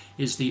know,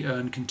 is the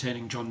urn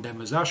containing John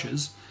Denver's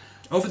ashes.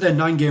 Over their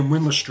 9-game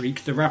winless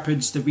streak, the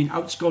Rapids, they've been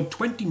outscored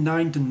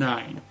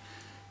 29-9,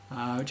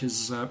 which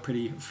is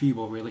pretty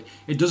feeble, really.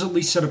 It does at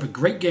least set up a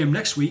great game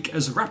next week,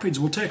 as the Rapids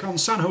will take on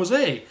San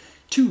Jose.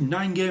 2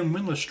 9-game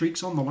winless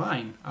streaks on the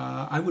line.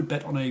 I would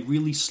bet on a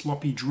really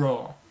sloppy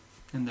draw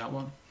in that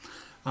one.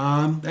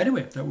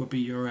 Anyway, that would be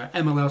your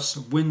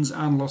MLS wins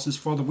and losses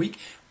for the week.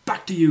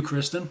 Back to you,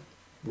 Kristen.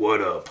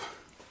 What up?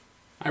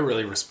 I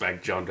really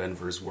respect John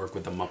Denver's work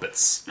with the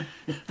Muppets.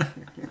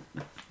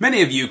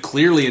 Many of you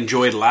clearly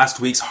enjoyed last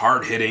week's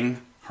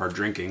hard-hitting,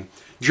 hard-drinking,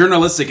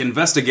 journalistic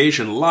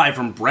investigation live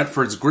from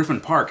Brentford's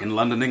Griffin Park in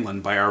London,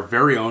 England by our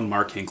very own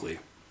Mark Hinckley.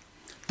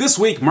 This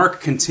week,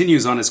 Mark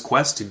continues on his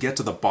quest to get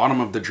to the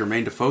bottom of the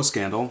Jermaine Defoe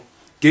scandal,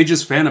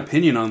 gauges fan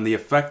opinion on the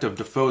effect of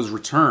Defoe's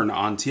return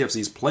on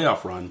TFC's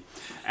playoff run,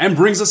 and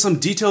brings us some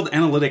detailed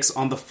analytics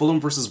on the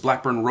Fulham vs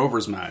Blackburn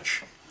Rovers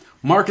match.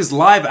 Mark is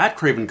live at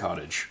Craven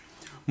Cottage.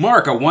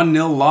 Mark, a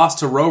 1-0 loss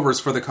to Rovers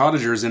for the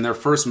Cottagers in their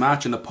first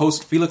match in the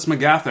post-Felix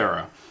Magath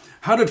era.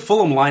 How did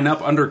Fulham line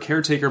up under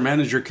caretaker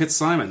manager Kit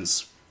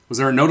Simons? Was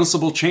there a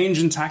noticeable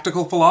change in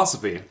tactical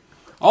philosophy?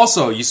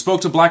 Also, you spoke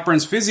to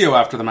Blackburn's physio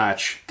after the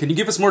match. Can you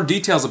give us more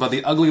details about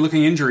the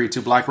ugly-looking injury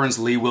to Blackburn's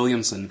Lee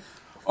Williamson?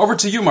 Over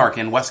to you, Mark,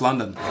 in West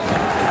London.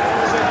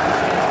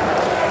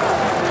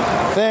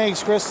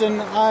 Thanks,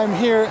 Kristen. I'm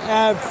here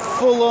at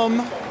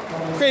Fulham,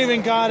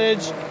 Craven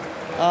Cottage.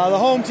 The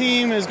home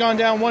team has gone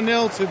down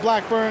 1-0 to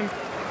Blackburn.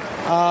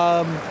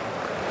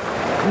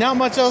 Not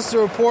much else to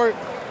report.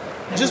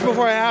 Just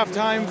before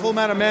halftime, Fulham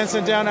had a man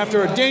sent down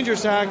after a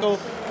dangerous tackle.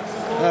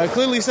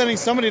 Clearly sending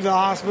somebody to the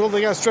hospital.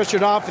 They got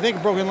stretchered off. I think a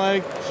broken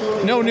leg.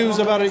 No news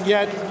about it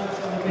yet.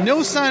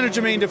 No sign of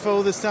Jermaine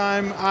Defoe this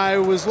time. I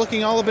was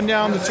looking all up and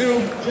down the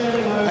tube.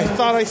 I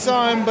thought I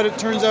saw him, but it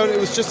turns out it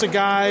was just a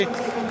guy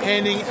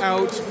handing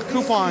out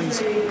coupons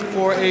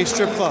for a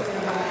strip club.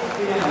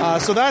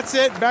 So that's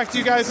it. Back to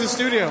you guys in the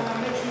studio.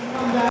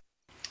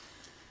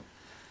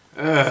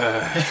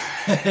 Yeah.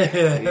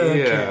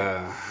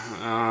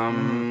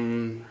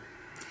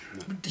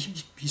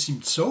 He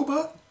seemed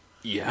sober.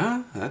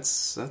 Yeah,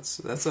 that's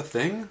a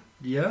thing.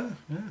 Yeah.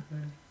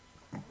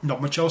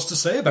 Not much else to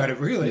say about it,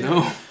 really.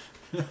 No.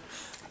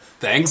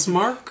 Thanks,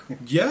 Mark.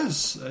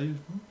 Yes.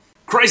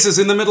 Crisis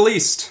in the Middle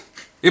East.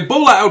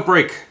 Ebola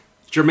outbreak.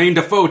 Jermaine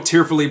Defoe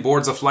tearfully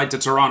boards a flight to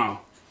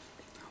Toronto.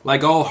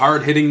 Like all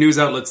hard-hitting news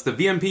outlets, the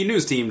VMP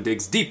news team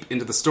digs deep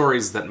into the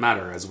stories that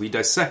matter as we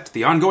dissect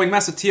the ongoing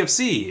mess at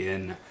TFC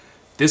in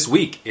This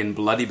Week in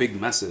Bloody Big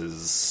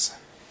Messes.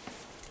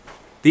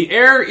 The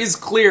air is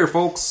clear,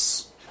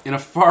 folks. In a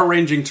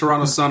far-ranging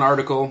Toronto Sun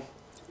article,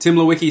 Tim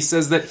Lewicki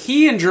says that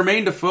he and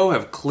Jermaine Defoe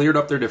have cleared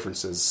up their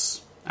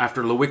differences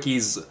after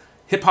Lewicki's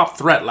hip-hop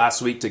threat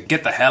last week to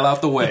get the hell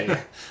out the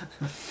way.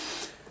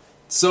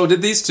 So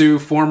did these two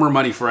former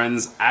money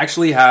friends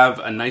actually have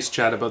a nice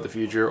chat about the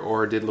future,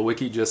 or did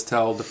Lewicki just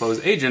tell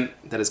Defoe's agent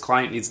that his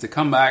client needs to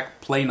come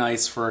back, play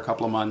nice for a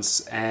couple of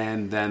months,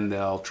 and then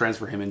they'll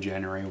transfer him in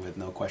January with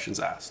no questions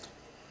asked?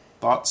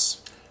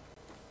 Thoughts?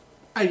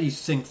 I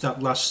think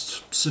that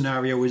last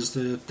scenario is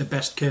the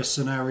best case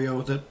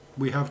scenario that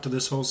we have to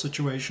this whole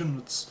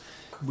situation.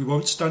 We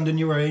won't stand in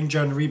your way in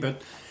January,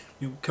 but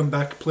come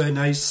back, play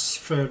nice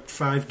for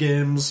 5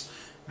 games,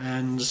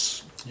 and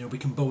we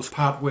can both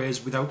part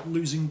ways without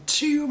losing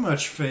too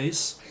much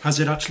face. Has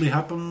it actually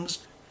happened?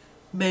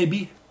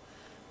 Maybe.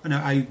 And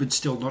I would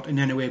still not in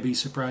any way be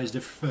surprised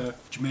if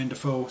Jermaine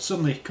Defoe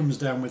suddenly comes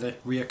down with a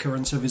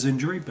reoccurrence of his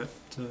injury, but...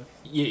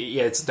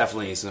 Yeah, it's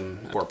definitely some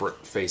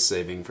corporate face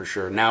saving for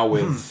sure. Now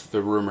with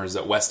the rumors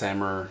that West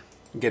Ham are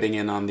getting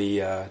in on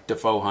the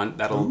Defoe hunt,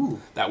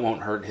 that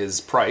won't hurt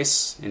his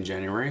price in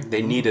January.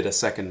 They needed a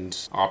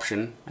second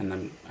option,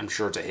 and I'm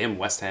sure to him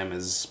West Ham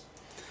is...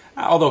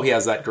 Although he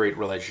has that great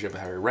relationship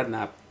with Harry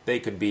Redknapp, they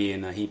could be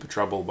in a heap of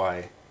trouble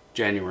by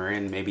January,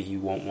 and maybe he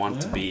won't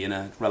want to be in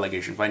a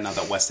relegation fight. Not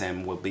that West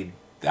Ham will be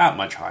that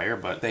much higher,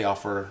 but they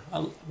offer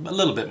a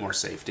little bit more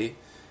safety,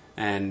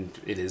 and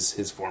it is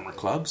his former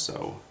club,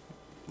 so...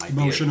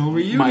 Emotional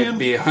reunion.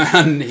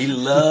 He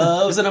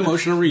loves an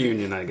emotional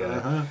reunion, I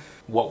guess.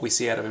 What we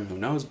see out of him, who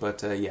knows,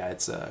 but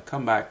it's a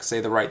comeback,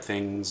 say the right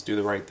things, do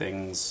the right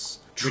things,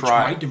 Which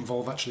might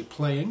involve actually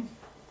playing.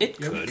 It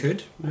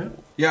could. Yeah.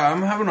 Yeah,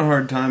 I'm having a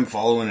hard time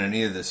following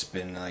any of this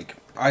spin. Like,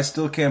 I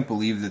still can't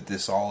believe that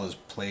this all is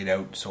played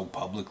out so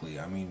publicly.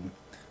 I mean,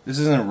 this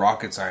isn't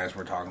rocket science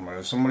we're talking about.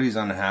 If somebody's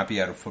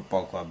unhappy at a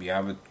football club, you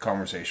have a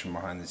conversation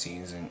behind the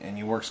scenes and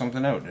you work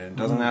something out. And it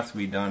doesn't have to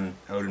be done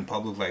out in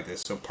public like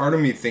this. So part of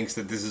me thinks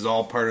that this is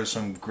all part of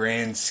some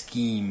grand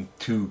scheme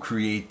to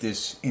create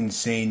this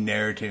insane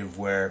narrative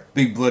where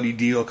big bloody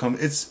deal comes.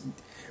 It's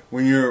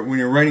when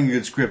you're writing a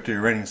good script or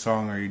you're writing a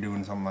song or you're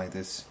doing something like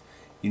this,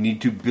 you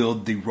need to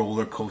build the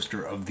roller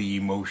coaster of the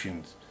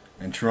emotions.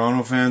 And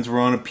Toronto fans were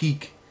on a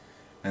peak.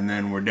 And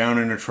then we're down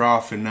in a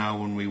trough, and now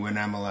when we win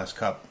MLS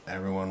Cup,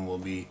 everyone will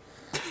be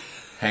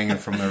hanging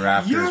from the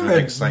rafters You're with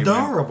excitement.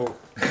 adorable.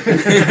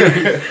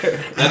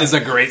 That is a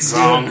great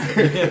song.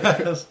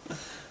 Yes.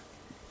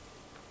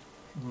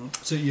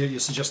 So you're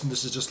suggesting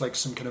this is just like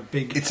some kind of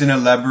big... It's an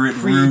elaborate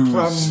ruse.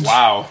 Pre-planned-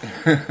 Wow.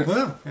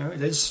 Well,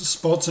 it is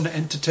sports and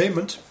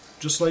entertainment,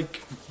 just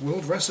like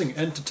World Wrestling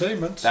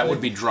Entertainment. That would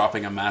be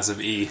dropping a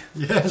massive E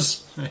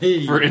Yes.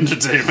 Hey. for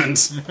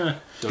entertainment.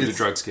 Don't do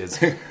drugs, kids.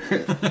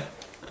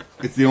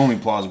 It's the only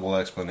plausible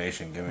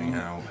explanation, given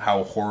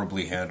how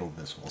horribly handled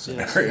this whole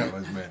scenario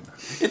has been.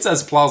 It's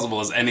as plausible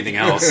as anything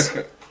else.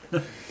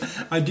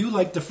 I do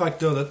like the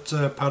fact, though,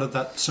 that part of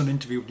that Sun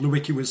interview,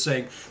 Lewicki was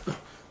saying,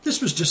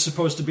 this was just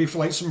supposed to be for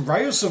like some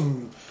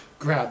Ryerson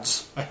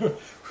grads.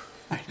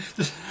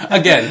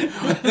 Again,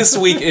 this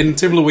week in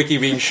Tim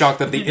Lewicki being shocked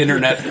that the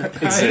internet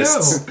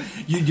exists. I know.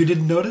 You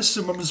didn't notice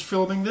someone was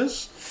filming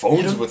this?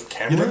 Phones with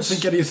cameras? You don't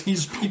think any of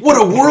these people...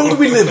 What a world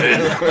we live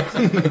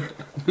in!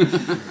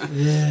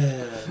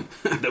 Yeah.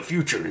 The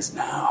future is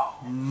now.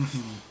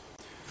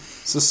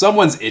 So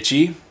someone's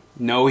itchy.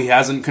 No, he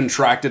hasn't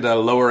contracted a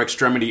lower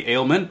extremity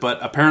ailment, but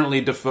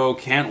apparently Defoe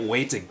can't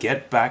wait to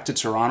get back to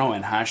Toronto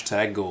and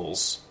hashtag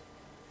goals.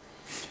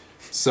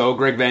 So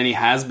Greg Vanney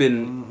has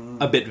been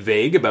a bit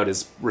vague about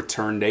his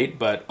return date,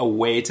 but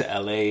away to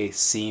LA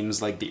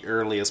seems like the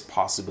earliest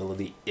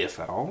possibility, if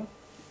at all.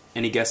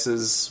 Any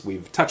guesses?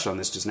 We've touched on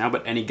this just now,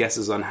 but any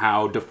guesses on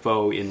how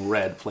Defoe in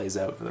red plays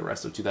out for the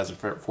rest of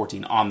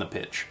 2014 on the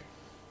pitch?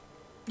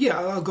 Yeah,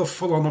 I'll go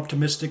full-on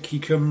optimistic.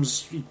 He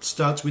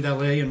starts with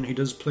LA and he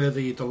does play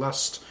the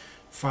last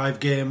 5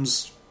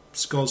 games,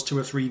 scores 2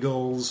 or 3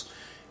 goals.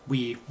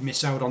 We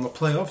miss out on the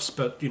playoffs,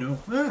 but,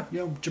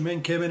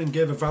 Jermaine came in and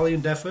gave a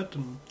valiant effort,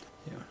 and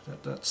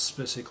that's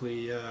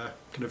basically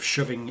kind of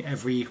shoving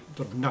every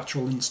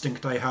natural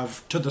instinct I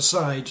have to the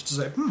side to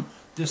say,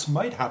 this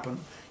might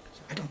happen.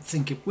 I don't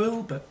think it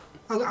will, but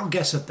I'll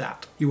guess at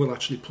that. He will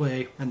actually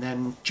play, and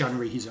then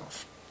January he's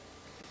off.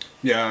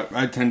 Yeah,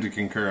 I tend to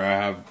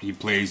concur. He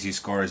plays, he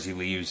scores, he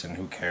leaves, and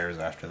who cares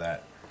after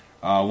that?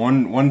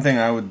 One thing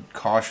I would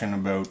caution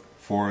about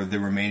for the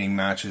remaining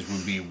matches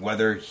would be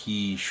whether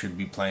he should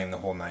be playing the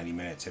whole 90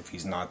 minutes if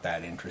he's not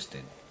that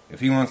interested. If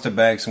he wants to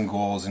bag some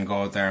goals and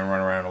go out there and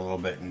run around a little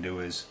bit and do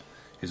his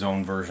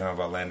own version of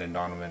a Landon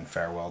Donovan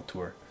farewell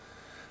tour,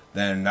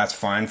 then that's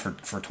fine for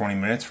 20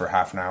 minutes, for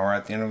half an hour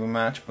at the end of a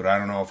match, but I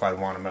don't know if I'd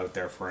want him out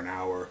there for an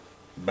hour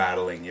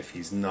battling if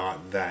he's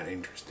not that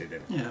interested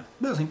in it. Yeah,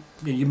 but I think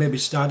you maybe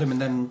start him and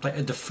then like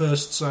at the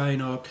first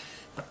sign or...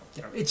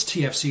 it's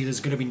TFC,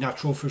 there's going to be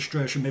natural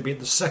frustration maybe at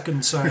the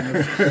second sign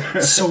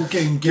of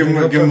sulking, give him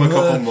a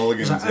couple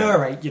mulligans. Like, all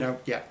right,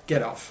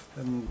 get off.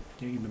 And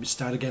you maybe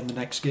start again the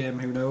next game,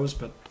 who knows,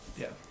 but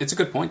yeah. It's a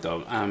good point,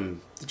 though,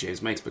 the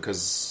Jays makes,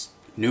 because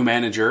new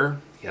manager,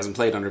 he hasn't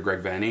played under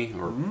Greg Vanney,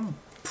 or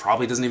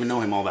probably doesn't even know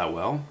him all that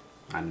well,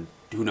 and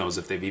who knows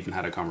if they've even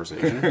had a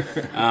conversation.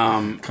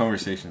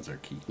 Conversations are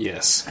key.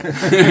 Yes.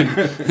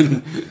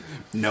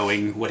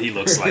 Knowing what he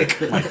looks like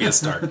might be a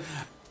start.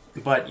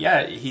 But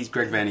yeah,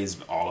 Greg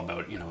Vanney's all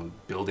about,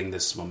 building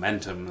this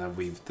momentum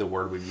that the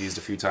word we've used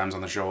a few times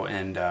on the show,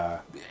 and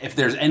if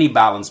there's any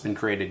balance been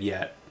created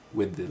yet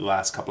with the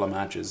last couple of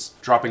matches,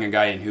 dropping a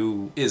guy in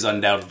who is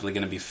undoubtedly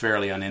going to be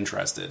fairly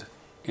uninterested.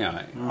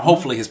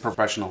 Hopefully his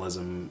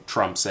professionalism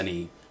trumps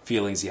any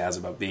feelings he has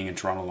about being in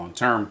Toronto long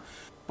term.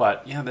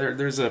 But yeah,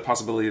 there's a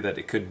possibility that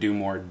it could do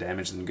more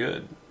damage than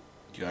good.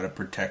 You got to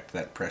protect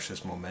that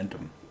precious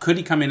momentum. Could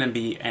he come in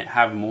and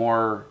have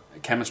more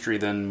chemistry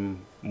than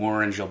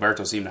Moore and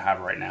Gilberto seem to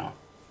have right now?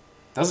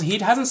 He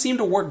hasn't seemed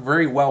to work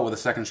very well with a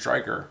second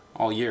striker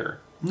all year.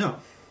 No.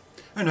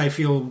 And I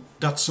feel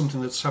that's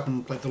something that's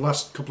happened like the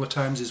last couple of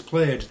times he's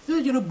played.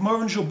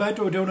 Moore and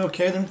Gilberto are doing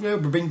okay, then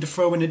we bring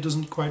Defoe and it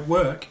doesn't quite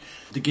work.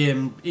 The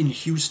game in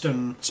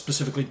Houston,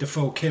 specifically,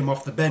 Defoe came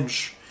off the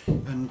bench,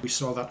 and we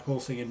saw that whole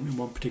thing in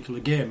one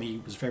particular game.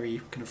 He was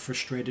very kind of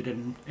frustrated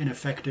and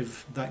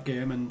ineffective that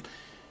game, and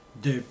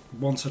the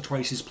once or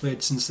twice he's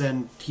played since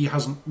then, he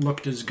hasn't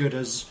looked as good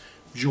as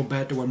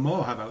Gilberto and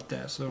Moore have out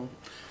there. So,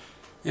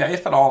 yeah,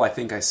 if at all, I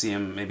think I see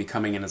him maybe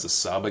coming in as a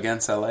sub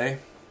against LA,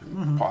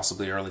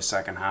 possibly early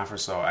second half or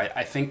so.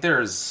 I think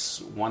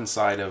there's one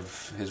side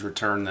of his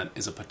return that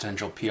is a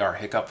potential PR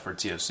hiccup for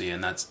TFC,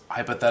 and that's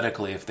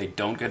hypothetically if they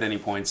don't get any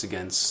points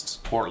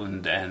against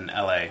Portland and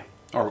LA,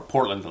 or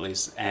Portland at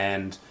least,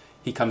 and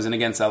he comes in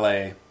against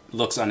LA,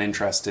 looks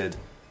uninterested,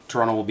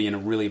 Toronto will be in a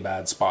really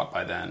bad spot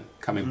by then,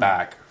 coming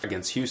back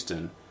against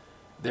Houston.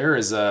 There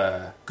is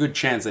a good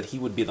chance that he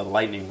would be the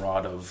lightning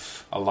rod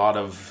of a lot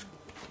of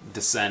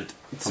dissent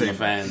from Say the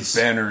fans.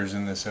 banners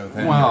in the South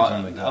End. or Well,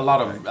 something like a that,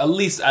 lot right? of, at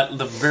least, at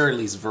the very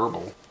least,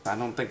 verbal. I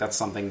don't think that's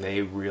something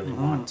they really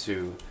want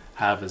to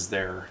have as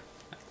their,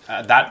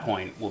 at that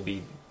point, will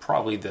be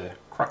probably the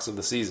crux of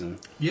the season.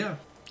 Yeah.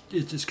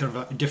 It's kind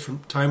of a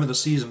different time of the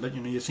season, but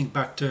you think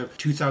back to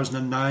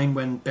 2009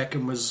 when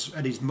Beckham was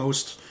at his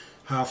most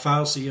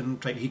half-arsey,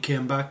 and he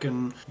came back,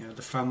 and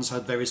the fans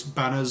had various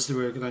banners. They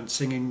were then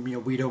singing,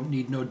 "We don't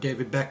need no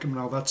David Beckham" and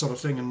all that sort of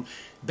thing. And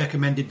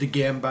Beckham ended the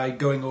game by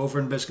going over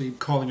and basically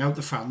calling out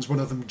the fans. One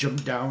of them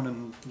jumped down,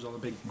 and it was all a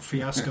big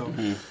fiasco.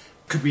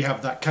 Could we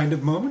have that kind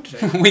of moment?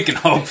 We can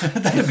hope.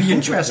 That'd be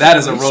interesting. That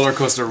is a roller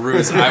coaster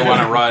ruse I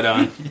want to ride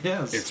on.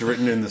 Yes. It's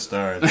written in the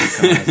stars.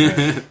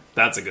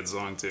 That's a good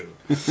song, too.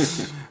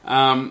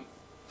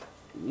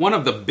 One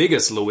of the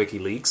biggest Lewicki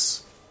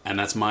leaks, and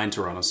that's mine,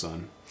 Toronto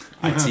Sun.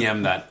 I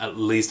TM'd that at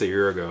least a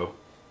year ago.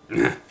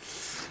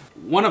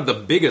 One of the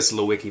biggest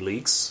Lewicki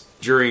leaks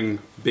during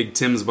Big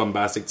Tim's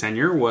bombastic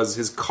tenure was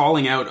his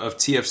calling out of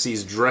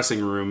TFC's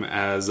dressing room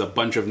as a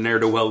bunch of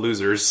ne'er-do-well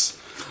losers,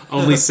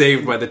 only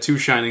saved by the two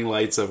shining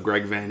lights of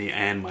Greg Vanney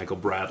and Michael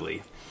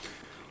Bradley.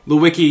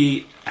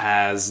 Lewicki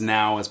has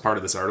now, as part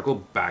of this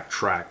article,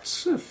 backtracked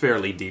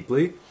fairly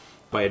deeply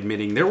by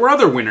admitting there were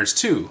other winners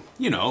too,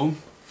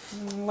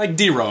 like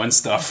D-Row and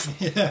stuff.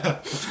 Yeah.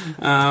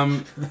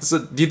 So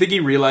do you think he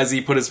realized he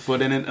put his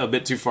foot in it a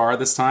bit too far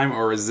this time,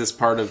 or is this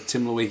part of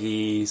Tim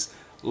Lewicki's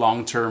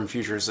long-term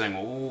future saying,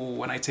 "Oh,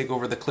 when I take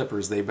over the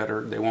Clippers, they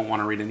won't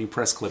want to read any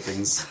press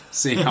clippings,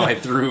 seeing how I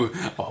threw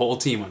a whole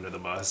team under the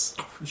bus"?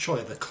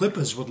 Surely the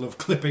Clippers would love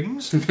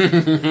clippings.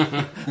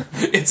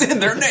 It's in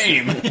their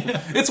name.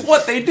 It's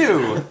what they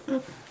do.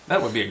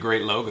 That would be a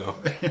great logo.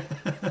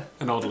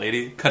 An old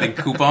lady cutting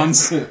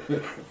coupons.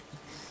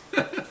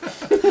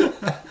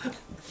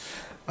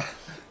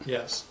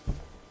 Yes.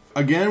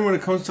 Again, when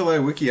it comes to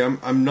Lewicki,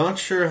 I'm not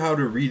sure how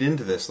to read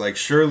into this. Like,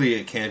 surely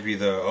it can't be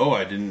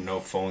I didn't know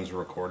phones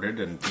recorded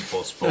and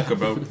people spoke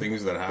about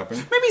things that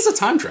happened. Maybe he's a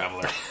time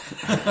traveler.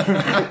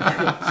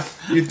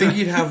 You'd think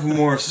he'd have a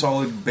more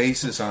solid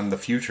basis on the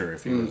future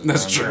if he was.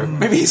 That's true.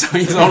 Maybe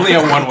he's only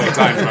a one-way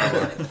time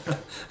traveler.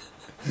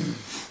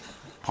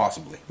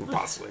 Possibly.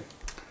 Possibly.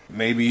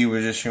 Maybe he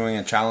was just showing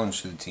a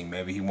challenge to the team.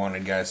 Maybe he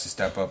wanted guys to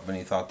step up and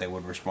he thought they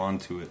would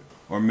respond to it.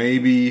 Or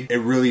maybe it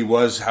really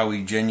was how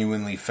he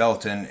genuinely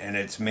felt, and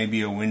it's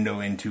maybe a window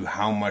into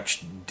how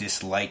much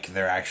dislike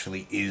there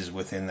actually is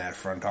within that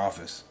front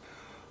office.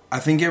 I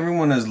think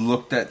everyone has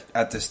looked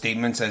at the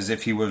statements as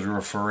if he was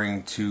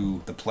referring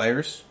to the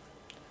players.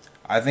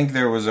 I think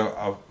there was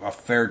a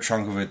fair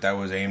chunk of it that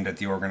was aimed at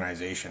the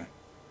organization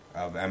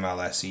of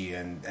MLSE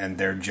and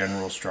their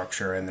general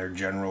structure and their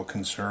general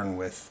concern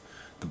with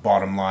the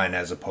bottom line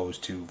as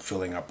opposed to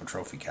filling up a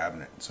trophy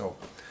cabinet. So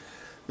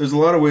there's a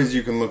lot of ways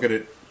you can look at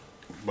it,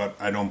 but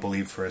I don't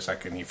believe for a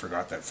second he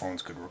forgot that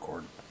phones could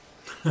record.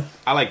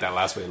 I like that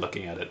last way of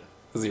looking at it,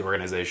 as the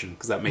organization,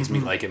 because that makes me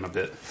like him a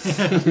bit.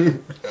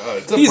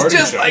 It's a He's party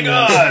just show. like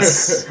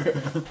us!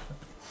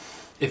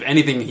 If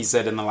anything he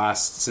said in the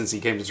last, since he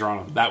came to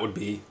Toronto, that would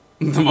be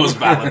the most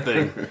valid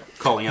thing,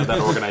 calling out that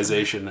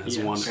organization as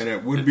one. And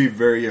it would be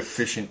very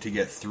efficient to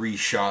get 3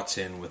 shots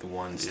in with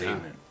one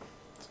statement.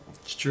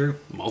 It's true.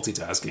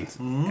 Multitasking.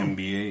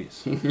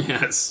 MBAs.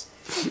 Yes.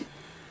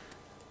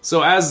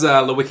 So as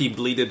Lewicki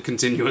bleated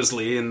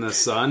continuously in the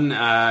Sun,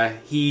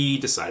 he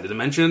decided to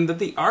mention that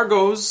the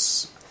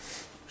Argos,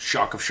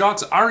 shock of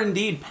shocks, are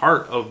indeed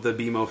part of the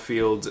BMO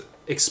Field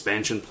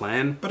expansion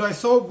plan. But I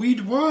thought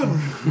we'd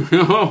won.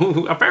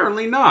 No,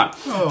 apparently not.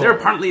 Oh. There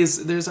apparently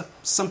there's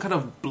some kind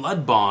of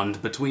blood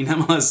bond between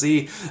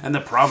MLSE and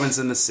the province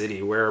and the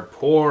city, where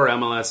poor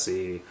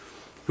MLSE,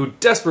 who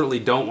desperately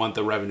don't want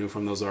the revenue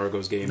from those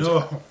Argos games,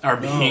 are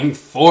being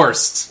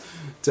forced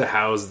to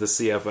house the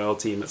CFL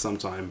team at some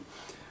time.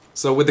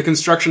 So with the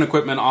construction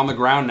equipment on the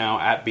ground now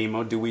at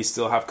BMO, do we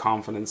still have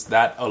confidence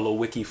that a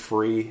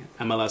Lewicki-free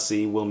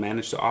MLSE will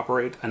manage to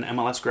operate an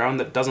MLS ground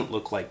that doesn't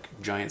look like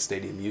Giant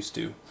Stadium used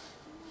to?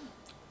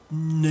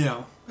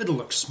 No. It'll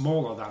look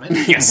smaller than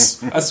it.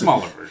 Yes, a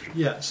smaller version.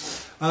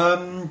 Yes.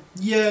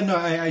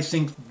 I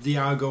think the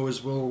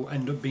Argos will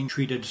end up being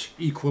treated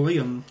equally,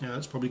 and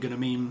that's probably going to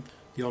mean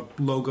the odd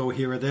logo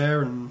here or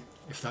there, and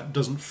if that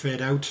doesn't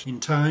fade out in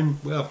time,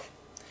 well,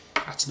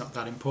 that's not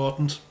that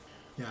important.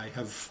 Yeah, I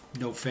have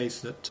no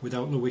faith that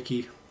without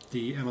Lewicki,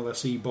 the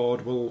MLSE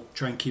board will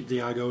try and keep the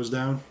Argos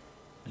down.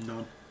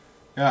 None.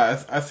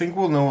 Yeah, I think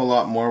we'll know a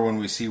lot more when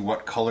we see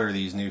what color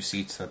these new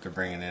seats that they're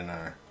bringing in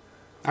are.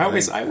 I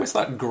always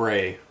thought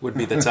gray would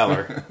be the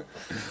teller.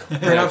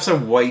 Perhaps a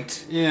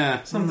white.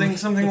 Yeah. Something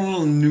a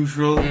little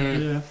neutral.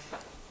 Yeah.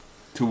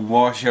 To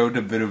wash out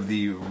a bit of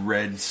the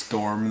red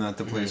storm that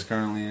the place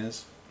currently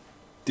is.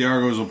 The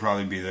Argos will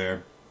probably be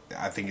there.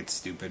 I think it's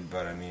stupid,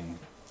 but I mean,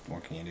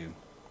 what can you do?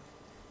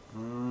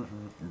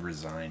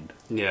 Resigned.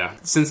 Yeah.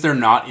 Since they're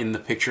not in the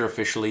picture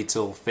officially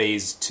till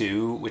Phase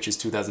 2, which is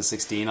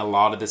 2016, a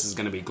lot of this is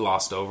going to be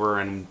glossed over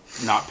and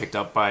not picked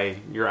up by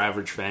your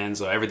average fan,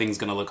 so everything's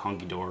going to look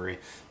hunky-dory.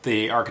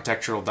 The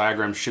architectural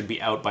diagrams should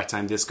be out by the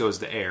time this goes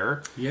to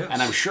air. Yes.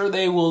 And I'm sure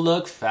they will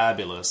look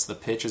fabulous. The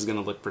pitch is going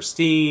to look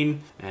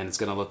pristine, and it's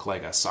going to look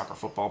like a soccer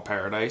football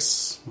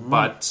paradise.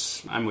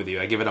 But I'm with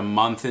you. I give it a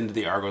month into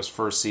the Argos'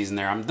 first season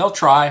there. They'll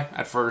try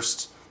at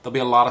first. There'll be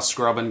a lot of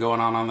scrubbing going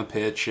on the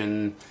pitch,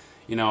 and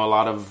a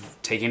lot of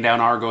taking down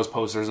Argos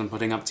posters and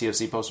putting up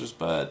TFC posters,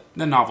 but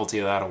the novelty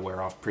of that will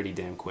wear off pretty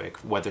damn quick,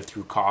 whether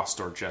through cost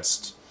or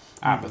just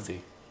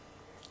apathy.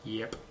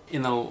 Yep.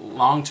 In the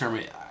long term,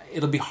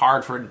 it'll be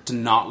hard for it to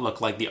not look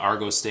like the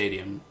Argos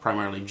Stadium,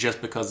 primarily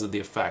just because of the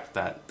effect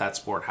that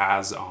sport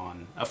has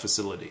on a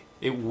facility.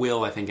 It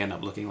will, I think, end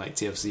up looking like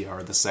TFC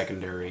or the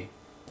secondary.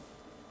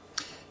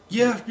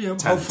 Yeah,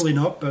 hopefully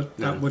not, but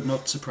Yeah. that would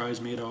not surprise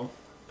me at all.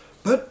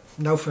 But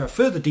now for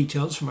further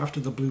details from after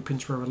the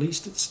blueprints were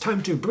released, it's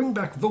time to bring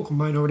back Vocal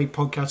Minority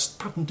Podcast's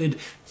patented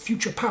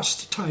Future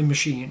Past time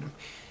machine.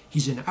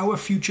 He's in our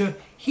future,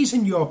 he's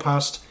in your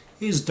past.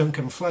 Here's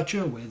Duncan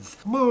Fletcher with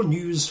more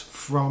news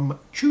from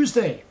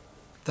Tuesday.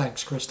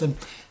 Thanks, Kristen.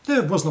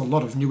 There wasn't a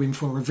lot of new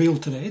info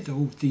revealed today,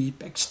 though the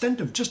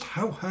extent of just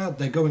how hard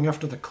they're going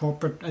after the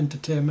corporate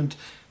entertainment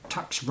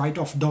tax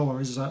write-off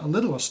dollar is a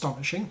little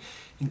astonishing,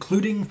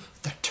 including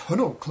the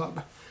Tunnel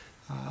Club.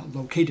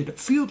 Located at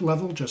field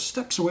level, just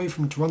steps away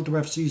from Toronto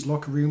FC's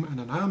locker room and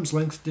an arm's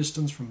length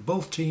distance from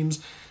both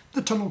teams,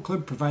 the Tunnel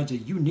Club provides a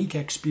unique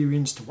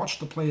experience to watch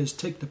the players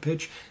take the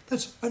pitch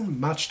that's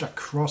unmatched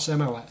across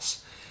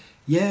MLS.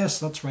 Yes,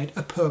 that's right,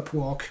 a perp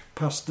walk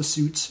past the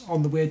suits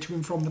on the way to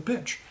and from the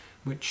pitch,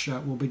 which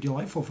will be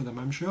delightful for them,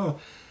 I'm sure.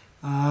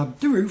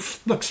 The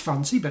roof looks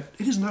fancy, but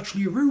it isn't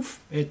actually a roof,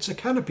 it's a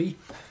canopy.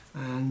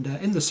 And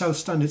in the south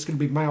stand, it's going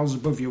to be miles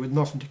above you with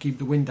nothing to keep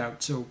the wind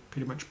out, so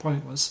pretty much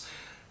pointless.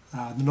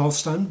 The north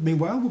stand,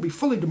 meanwhile, will be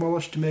fully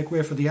demolished to make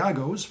way for the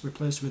Argos,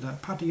 replaced with a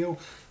patio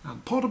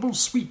and portable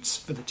suites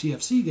for the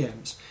TFC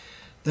games.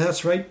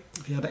 That's right,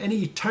 if you had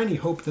any tiny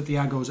hope that the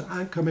Argos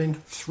aren't coming,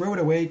 throw it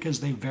away because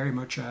they very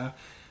much are.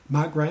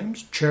 Mark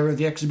Grimes, chair of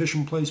the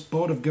Exhibition Place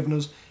Board of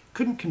Governors,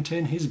 couldn't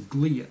contain his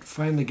glee at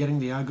finally getting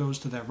the Argos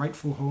to their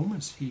rightful home,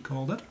 as he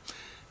called it.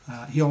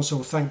 He also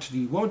thanked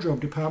the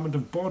wardrobe department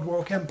of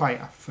Boardwalk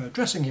Empire for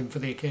dressing him for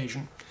the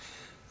occasion.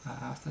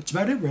 That's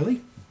about it,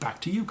 really.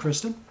 Back to you,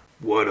 Kristen.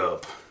 What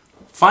up?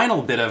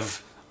 Final bit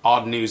of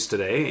odd news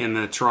today in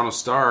the Toronto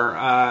Star.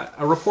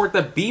 A report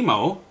that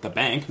BMO, the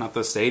bank, not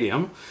the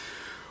stadium,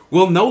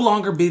 will no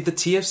longer be the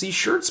TFC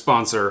shirt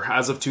sponsor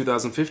as of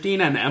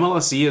 2015, and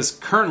MLSE is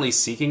currently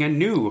seeking a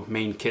new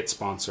main kit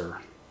sponsor.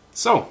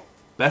 So,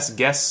 best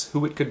guess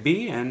who it could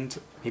be, and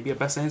maybe a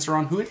best answer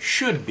on who it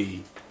should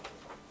be.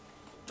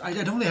 I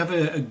don't really have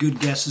a good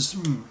guess as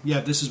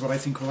this is what I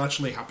think will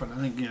actually happen. I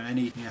think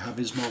any you have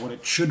is more what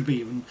it should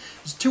be. And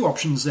there's two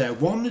options there.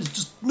 One is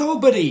just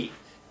nobody,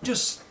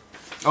 just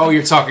Oh,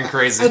 you're talking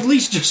crazy. at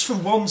least just for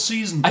one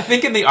season. I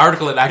think in the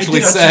article it actually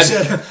did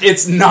actually said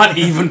it's not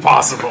even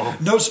possible.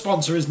 No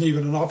sponsor isn't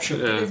even an option.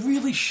 Yeah. But it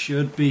really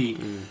should be.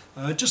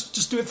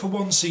 Just do it for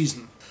one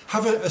season.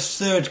 Have a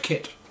third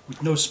kit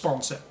with no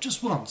sponsor,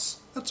 just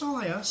once. That's all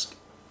I ask.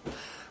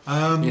 You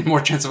have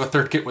more chance of a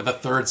third kit with a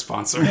third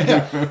sponsor.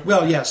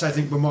 Well, yes, I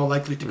think we're more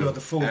likely to go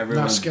the full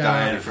Everyone's NASCAR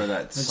dying for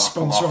that and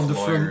suckle sponsor off on the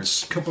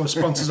lawyers. front, couple of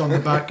sponsors on the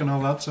back, and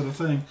all that sort of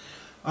thing.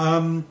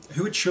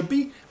 Who it should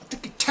be? I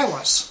think tell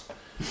us.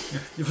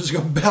 If it's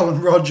got Bell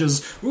and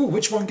Rogers, ooh,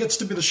 which one gets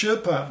to be the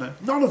shirt partner?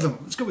 None of them.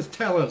 Let's go with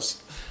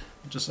Tellers.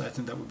 I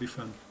think that would be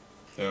fun.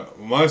 Yeah,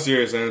 my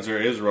serious answer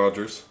is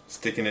Rogers,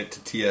 sticking it to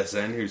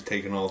TSN, who's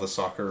taken all the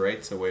soccer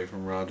rights away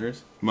from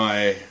Rogers.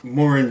 My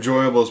more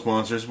enjoyable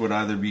sponsors would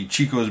either be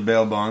Chico's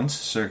Bail Bonds,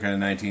 circa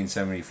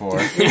 1974,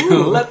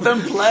 Let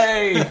them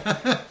play.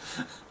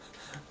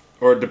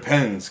 or it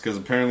depends, because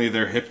apparently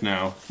they're hip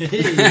now,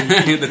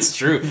 That's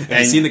true. Have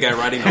you seen the guy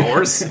riding the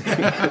horse?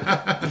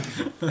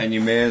 and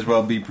you may as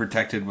well be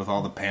protected with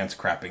all the pants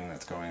crapping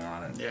that's going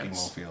on at Yes.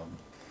 BMO Field.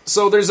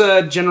 So there's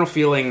a general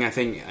feeling, I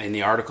think, in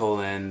the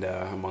article and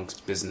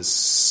amongst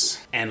business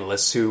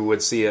analysts who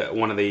would see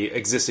one of the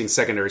existing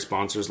secondary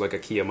sponsors like a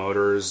Kia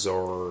Motors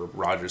or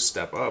Rogers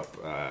step up.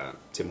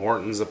 Tim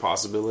Hortons a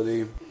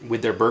possibility.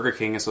 With their Burger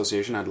King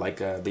association, I'd like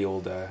the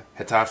old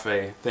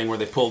Getafe thing where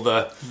they pull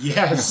the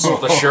Yes.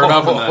 shirt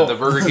up and the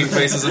Burger King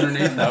faces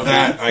underneath.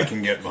 That I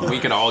can get behind. We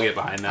can all get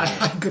behind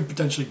that. I could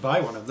potentially buy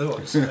one of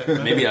those.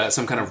 Maybe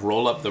some kind of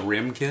roll up the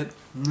rim kit.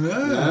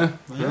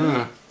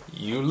 Yeah.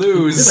 You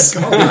lose.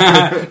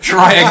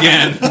 Try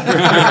again.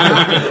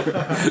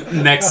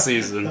 Next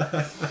season.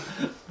 That's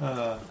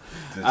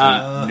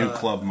a new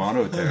club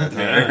motto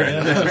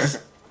territory.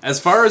 As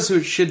far as who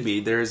it should be,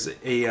 there's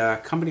a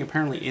company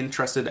apparently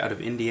interested out of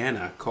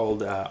Indiana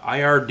called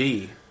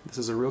IRD. This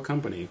is a real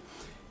company.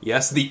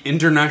 Yes, the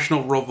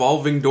International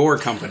Revolving Door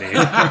Company.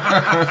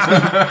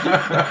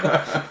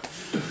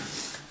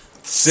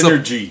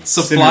 Synergy.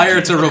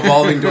 Supplier Synergy. to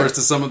revolving doors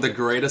to some of the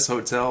greatest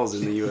hotels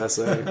in the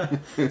USA.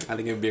 I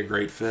think it would be a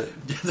great fit.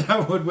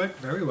 That would work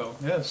very well,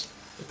 yes.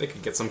 If they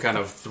could get some kind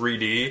of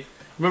 3D.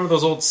 Remember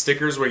those old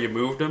stickers where you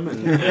moved them?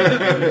 And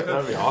that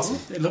would be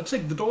awesome. It looks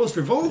like the door's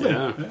revolving.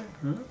 Yeah.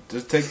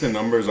 Just take the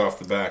numbers off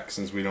the back,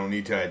 since we don't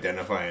need to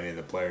identify any of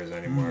the players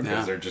anymore, because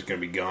Yeah. they're just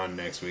going to be gone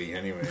next week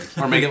anyway.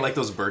 Or make it like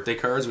those birthday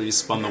cards where you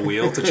spun the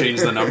wheel to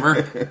change the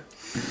number.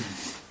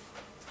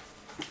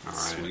 All right.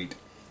 Sweet.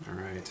 All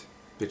right.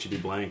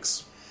 Bitchy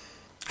blanks.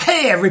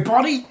 Hey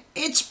everybody,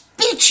 it's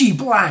Bitchy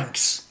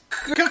Blanks!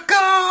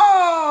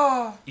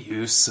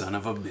 You son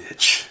of a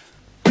bitch.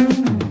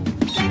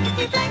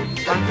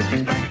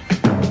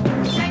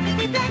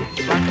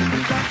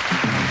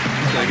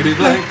 Blankety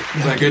blank,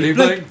 blankety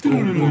blank,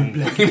 boom boom,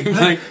 blankety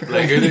blank,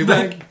 blankety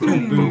blank,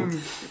 boom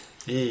boom.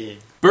 Hey.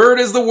 Bird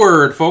is the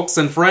word, folks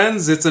and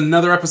friends. It's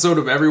another episode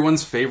of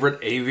everyone's favorite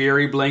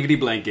aviary blankety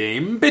blank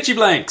game, Bitchy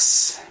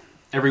Blanks.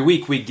 Every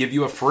week we give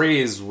you a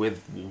phrase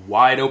with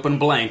wide open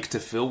blank to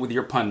fill with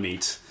your pun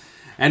meat.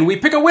 And we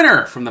pick a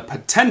winner from the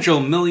potential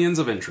millions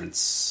of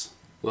entrants.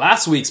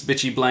 Last week's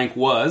Bitchy Blank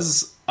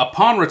was,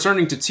 upon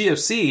returning to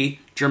TFC,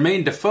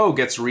 Jermaine Defoe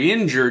gets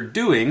re-injured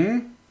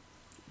doing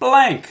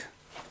blank.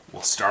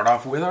 We'll start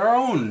off with our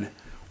own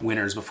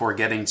winners before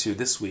getting to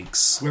this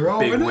week's We're all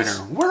big winners?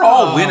 winner. We're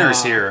all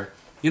winners here.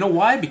 You know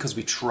why? Because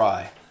we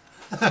try.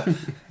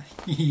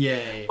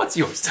 Yay. What's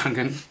yours,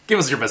 Duncan? Give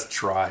us your best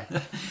try.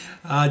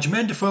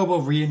 Jermaine Defoe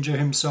will re-injure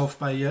himself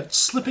by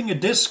slipping a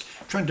disc,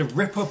 trying to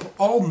rip up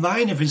all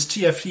 9 of his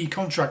TFT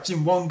contracts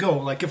in one go,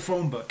 like a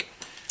phone book.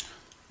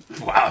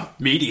 Wow,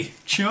 meaty.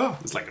 Sure.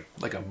 It's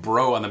like a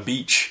bro on the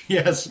beach.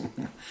 Yes.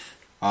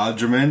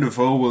 Jermaine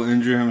Defoe will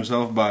injure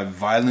himself by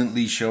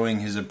violently showing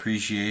his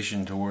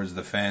appreciation towards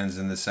the fans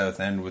in the South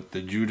End with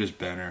the Judas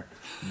banner,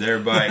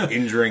 thereby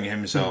injuring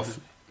himself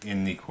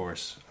in the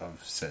course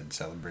of said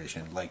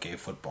celebration, like a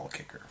football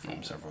kicker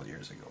from several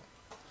years ago.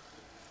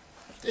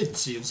 It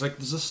seems like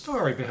there's a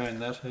story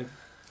behind that. Eh?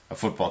 A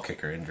football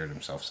kicker injured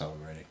himself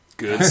celebrating.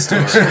 Good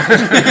story.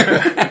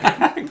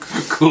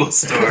 Cool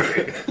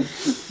story.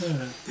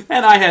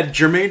 And I had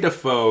Jermaine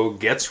Defoe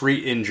gets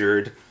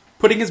re-injured,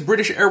 putting his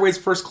British Airways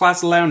first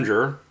class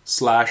lounger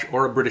 /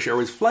 or a British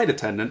Airways flight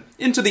attendant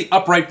into the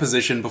upright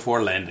position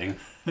before landing.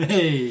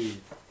 Hey.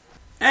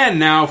 And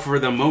now for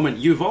the moment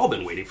you've all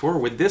been waiting for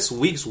with this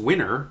week's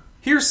winner.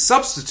 Here's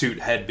substitute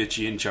head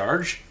bitchy in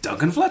charge,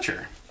 Duncan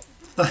Fletcher.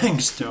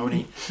 Thanks,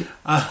 Tony.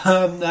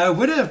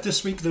 Winner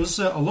this week, there was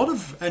a lot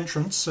of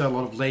entrants, a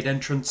lot of late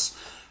entrants.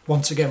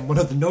 Once again, one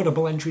of the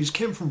notable entries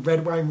came from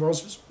Red Wine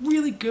Rose. It was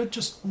really good,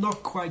 just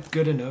not quite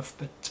good enough,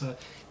 but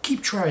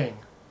keep trying.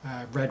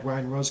 Red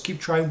Wine Rose, keep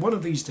trying. One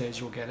of these days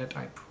you'll get it,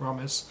 I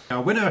promise.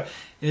 Our winner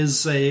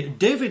is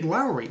David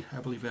Lowry, I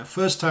believe, our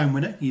first-time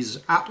winner. He's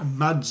at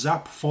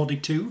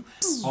MadZap42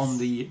 on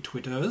the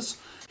Twitters.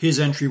 His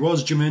entry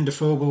was, Jermaine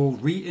Defoe will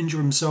re-injure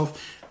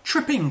himself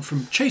tripping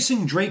from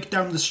chasing Drake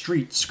down the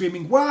street,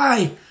 screaming,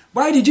 "Why?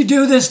 Why did you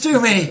do this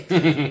to me?"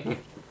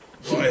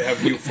 Why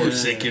have you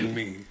forsaken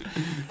me?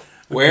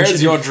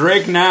 Where's your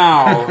Drake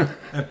now?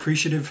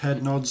 Appreciative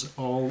head nods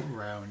all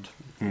round.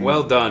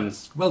 Well done.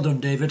 Well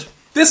done, David.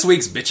 This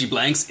week's Bitchy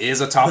Blanks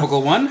is a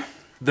topical one.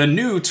 The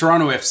new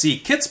Toronto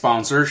FC kit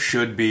sponsor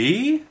should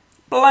be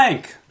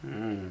blank.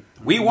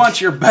 We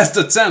want your best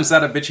attempts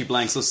at a Bitchy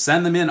Blank, so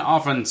send them in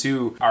often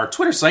to our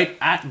Twitter site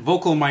at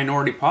Vocal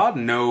Minority Pod,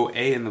 no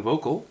A in the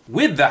vocal,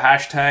 with the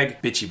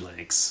hashtag Bitchy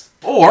Blanks.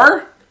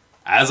 Or,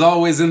 as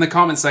always, in the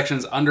comment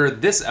sections under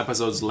this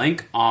episode's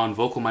link on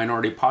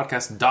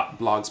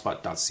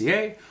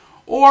vocalminoritypodcast.blogspot.ca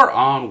or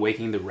on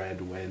Waking the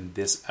Red when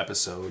this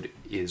episode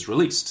is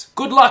released.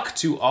 Good luck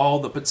to all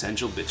the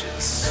potential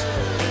bitches.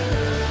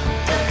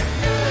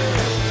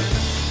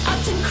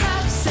 Arts and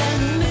crafts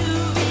and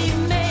movie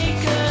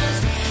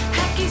makers,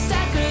 hacky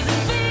sackers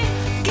and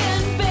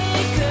vegan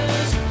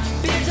bakers,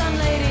 beards on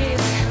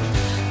ladies,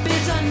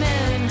 beards on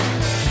men,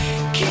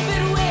 keep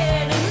it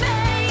weird and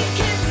make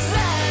it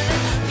sad.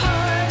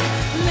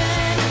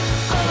 Portland,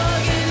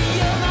 Oregon,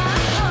 you're my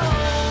home.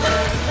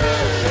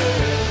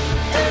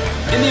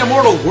 In the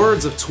immortal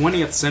words of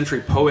 20th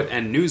century poet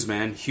and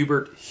newsman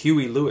Hubert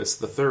Huey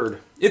Lewis III,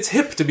 it's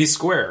hip to be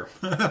square.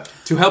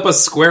 To help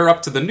us square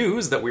up to the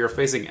news that we are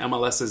facing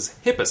MLS's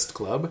hippest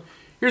club,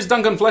 here's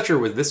Duncan Fletcher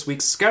with this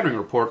week's scouting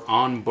report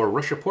on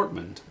Borussia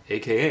Portland,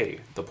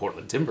 a.k.a. the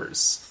Portland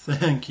Timbers.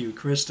 Thank you,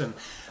 Kristen.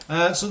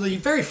 So the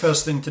very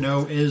first thing to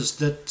know is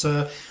that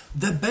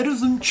they're better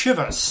than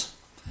Chivas.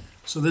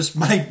 So this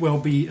might well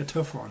be a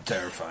tough one.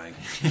 Terrifying.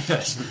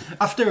 Yes.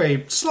 After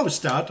a slow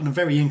start and a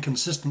very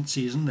inconsistent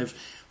season, they've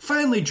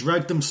finally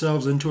dragged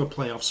themselves into a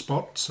playoff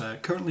spot,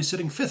 currently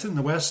sitting 5th in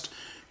the West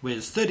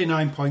with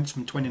 39 points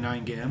from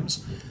 29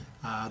 games.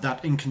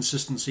 That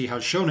inconsistency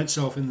has shown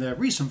itself in their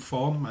recent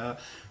form.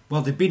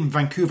 They've beaten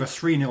Vancouver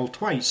 3-0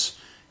 twice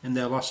in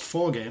their last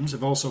 4 games.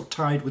 They've also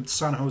tied with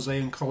San Jose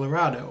and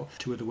Colorado,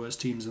 2 of the worst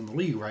teams in the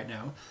league right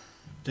now.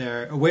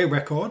 Their away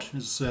record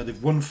is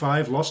they've won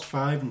 5, lost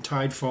 5 and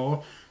tied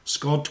 4,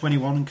 scored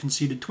 21 and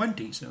conceded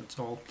 20, so it's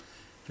all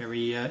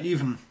Very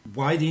even.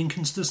 Why the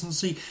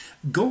inconsistency?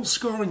 Goal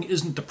scoring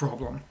isn't the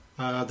problem.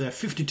 There are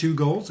 52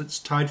 goals. It's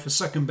tied for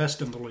second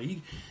best in the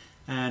league.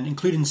 And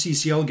including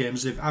CCL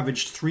games, they've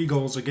averaged 3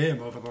 goals a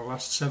game over the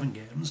last 7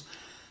 games.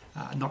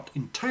 Not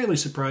entirely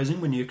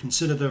surprising when you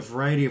consider the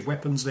variety of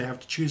weapons they have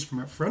to choose from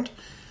up front.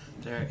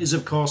 There is,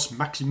 of course,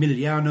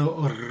 Maximiliano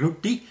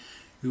Urruti,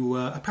 who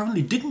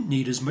apparently didn't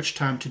need as much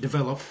time to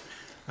develop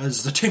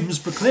as the Tims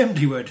proclaimed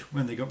he would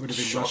when they got rid of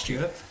him last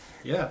year.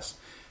 Yes.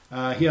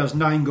 He has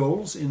 9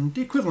 goals in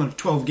the equivalent of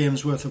 12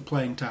 games' worth of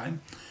playing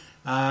time.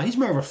 He's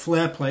more of a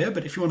flair player,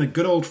 but if you want a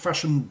good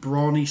old-fashioned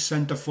brawny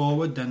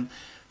centre-forward, then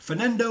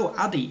Fernando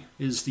Adi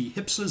is the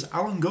Hipsters'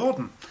 Alan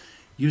Gordon,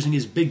 using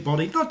his big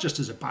body not just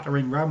as a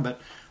battering ram, but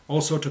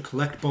also to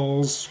collect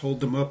balls, hold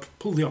them up,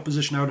 pull the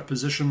opposition out of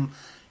position,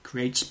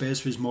 create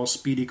space for his more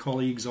speedy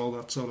colleagues, all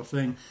that sort of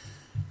thing.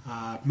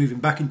 Moving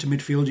back into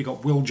midfield, you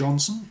got Will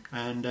Johnson,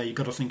 and you've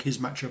got to think his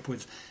matchup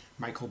with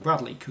Michael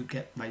Bradley could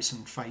get nice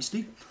and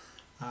feisty.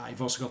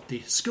 You've also got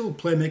the skilled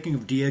playmaking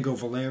of Diego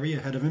Valeri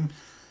ahead of him.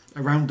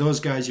 Around those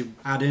guys, you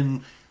add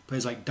in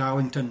players like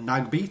Darlington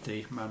Nagbe,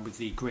 the man with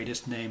the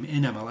greatest name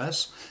in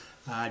MLS,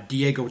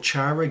 Diego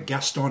Chara,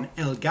 Gaston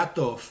El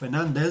Gato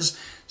Fernandez,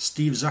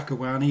 Steve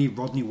Zakawani,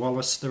 Rodney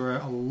Wallace. There are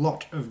a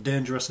lot of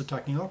dangerous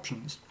attacking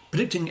options.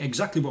 Predicting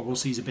exactly what we'll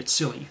see is a bit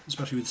silly,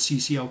 especially with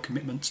CCL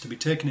commitments to be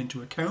taken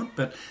into account,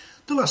 but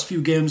the last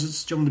few games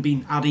it's generally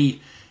been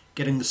Addy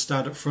getting the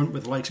start up front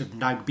with the likes of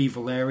Nagbe,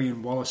 Valeri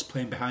and Wallace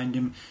playing behind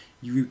him.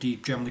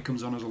 Urruti generally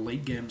comes on as a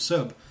late game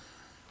sub.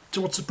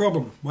 So what's the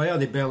problem? Why are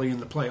they barely in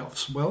the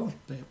playoffs? Well,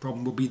 the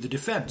problem will be the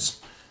defence.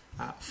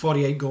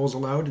 48 goals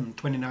allowed in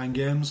 29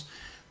 games.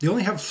 They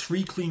only have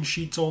 3 clean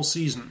sheets all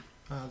season.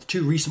 The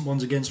 2 recent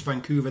ones against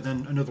Vancouver,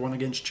 then another one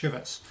against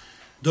Chivas.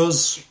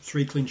 Those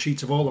 3 clean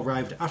sheets have all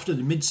arrived after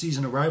the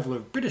mid-season arrival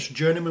of British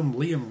journeyman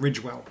Liam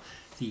Ridgewell,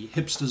 the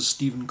Hipsters'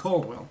 Stephen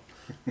Caldwell.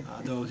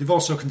 Though they've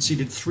also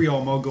conceded 3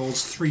 or more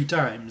goals 3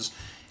 times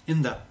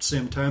in that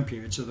same time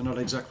period, so they're not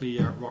exactly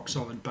rock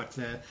solid back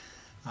there,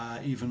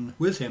 even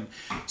with him.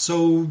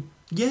 So,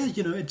 yeah,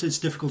 it's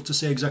difficult to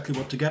say exactly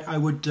what to get. I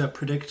would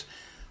predict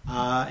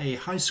a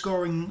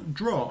high-scoring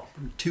draw,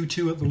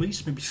 2-2 at the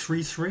least, maybe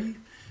 3-3,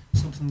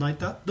 something like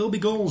that. There'll be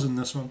goals in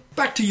this one.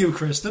 Back to you,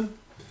 Kristen.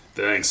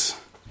 Thanks.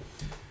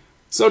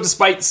 So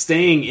despite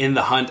staying in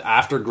the hunt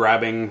after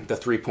grabbing the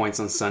 3 points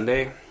on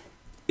Sunday,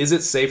 is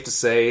it safe to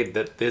say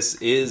that this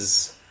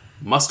is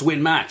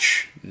must-win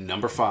match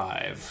number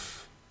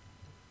 5?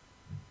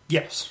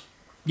 Yes.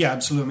 Yeah,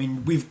 absolutely. I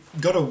mean, we've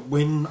got to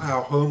win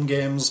our home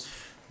games.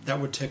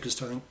 That would take us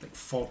to, I think,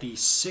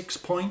 46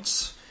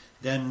 points.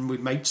 Then we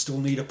might still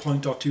need a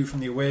point or 2 from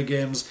the away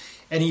games.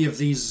 Any of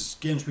these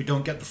games we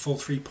don't get the full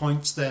 3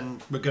 points,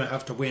 then we're going to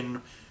have to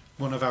win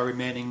one of our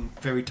remaining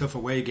very tough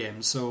away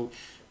games. So,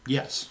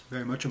 yes,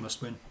 very much a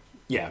must-win.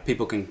 Yeah,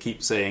 people can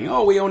keep saying,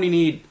 oh, we only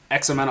need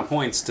X amount of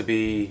points to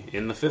be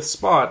in the 5th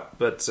spot,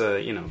 but,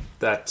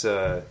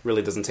 that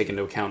really doesn't take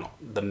into account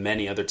the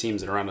many other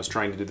teams that are around us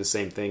trying to do the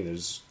same thing.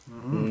 There's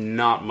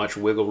not much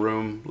wiggle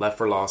room left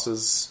for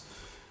losses,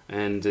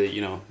 and,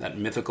 that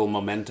mythical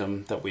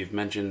momentum that we've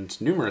mentioned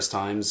numerous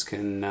times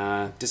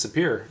can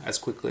disappear as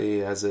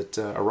quickly as it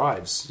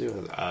arrives.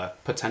 A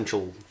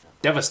potential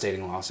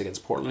devastating loss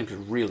against Portland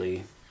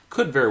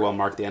could very well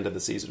mark the end of the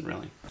season,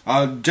 really.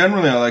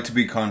 Generally, I like to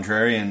be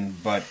contrarian,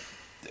 but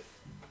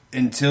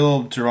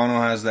until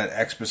Toronto has that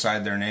X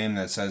beside their name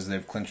that says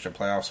they've clinched a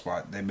playoff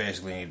spot, they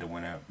basically need to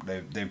win out.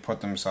 They've put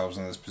themselves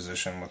in this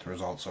position with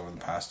results over the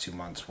past 2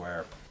 months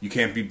where you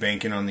can't be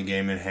banking on the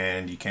game in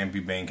hand, you can't be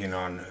banking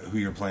on who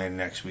you're playing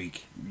next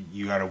week.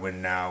 You got to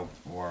win now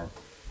or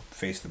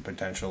face the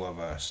potential of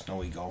a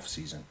snowy golf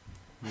season.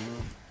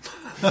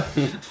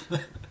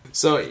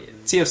 So,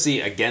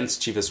 TFC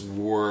against Chivas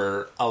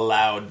were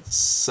allowed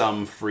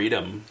some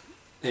freedom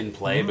in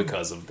play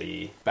because of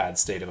the bad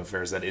state of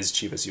affairs that is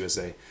Chivas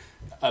USA.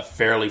 A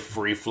fairly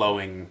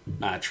free-flowing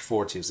match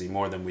for TFC,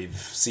 more than we've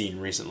seen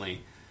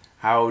recently.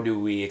 How do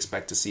we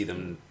expect to see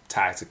them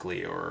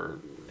tactically or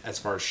as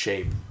far as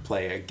shape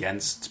play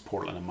against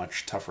Portland, a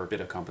much tougher bit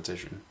of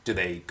competition? Do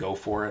they go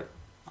for it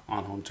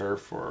on home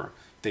turf, or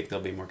think they'll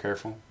be more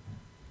careful?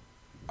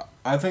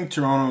 I think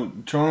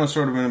Toronto's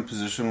sort of in a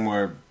position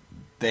where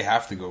they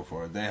have to go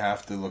for it. They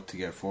have to look to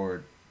get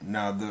forward.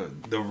 Now,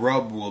 the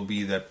rub will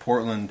be that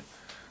Portland,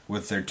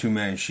 with their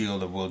 2-man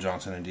shield of Will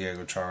Johnson and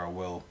Diego Chara,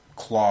 will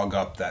clog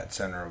up that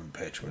center of the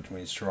pitch, which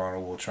means Toronto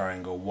will try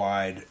and go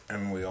wide,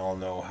 and we all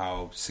know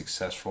how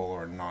successful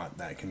or not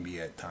that can be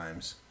at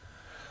times.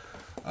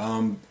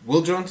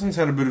 Will Johnson's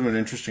had a bit of an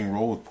interesting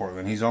role with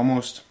Portland. He's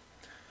almost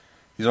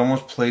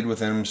played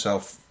within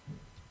himself,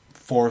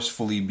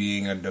 forcefully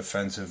being a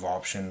defensive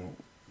option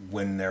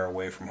when they're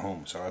away from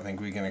home. So I think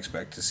we can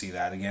expect to see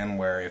that again,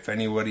 where if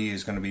anybody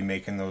is going to be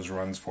making those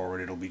runs forward,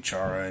 it'll be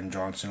Chara, and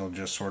Johnson will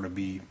just sort of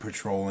be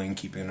patrolling,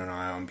 keeping an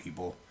eye on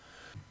people.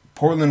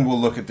 Portland will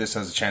look at this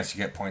as a chance to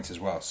get points as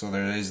well, so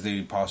there is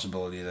the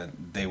possibility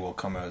that they will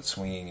come out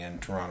swinging and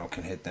Toronto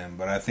can hit them.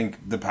 But I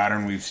think the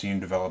pattern we've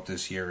seen develop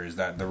this year is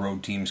that the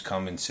road teams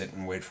come and sit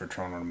and wait for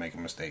Toronto to make a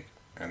mistake.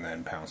 and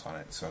then pounce on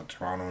it. So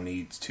Toronto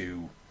needs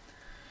to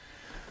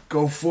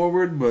go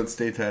forward, but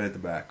stay tight at the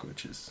back,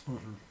 which is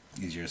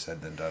easier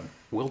said than done.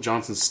 Will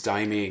Johnson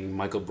stymieing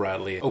Michael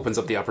Bradley opens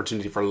up the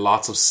opportunity for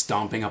lots of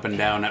stomping up and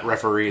down at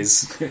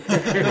referees.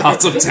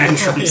 Lots of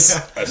tantrums.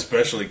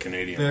 Especially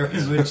Canadian.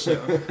 Very much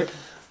so.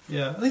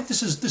 Yeah, I think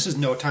this is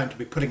no time to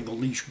be putting the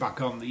leash back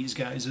on these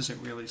guys, is it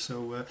really?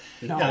 So,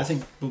 No. yeah, I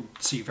think we'll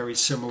see very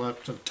similar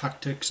sort of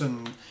tactics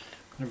and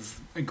kind of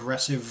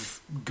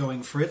aggressive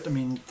going for it. I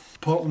mean,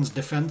 Portland's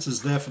defence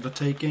is there for the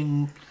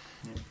taking.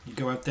 You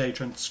go out there, you're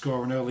trying to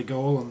score an early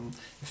goal, and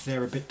if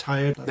they're a bit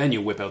tired, Then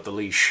you whip out the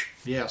leash.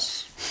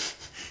 yes.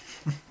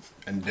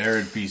 And dare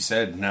it be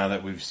said, now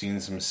that we've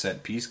seen some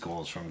set piece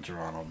goals from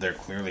Toronto, they're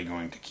clearly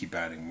going to keep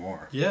adding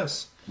more.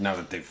 Yes. Now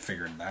that they've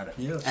figured that out.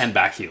 Yes. And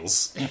back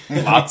heels.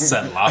 Lots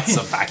and lots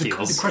of back The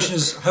heels. question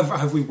is,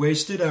 have we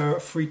wasted our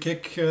free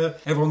kick?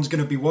 Everyone's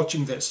going to be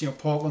watching this.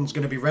 Portland's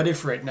going to be ready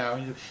for it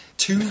now.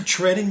 2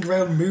 training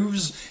ground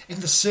moves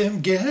in the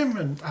same game,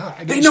 and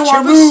They know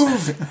our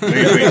move!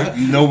 Wait,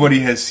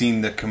 nobody has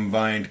seen the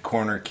combined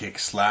corner kick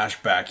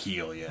 / back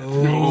heel yet.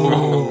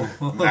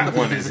 That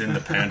one is in the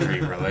pantry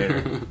for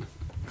later.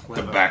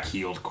 The back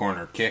heeled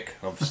corner kick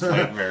of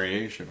slight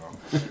variation on.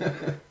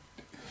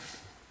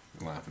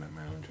 I'm laughing at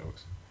my own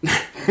jokes.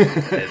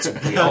 That's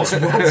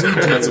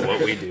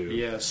what we do.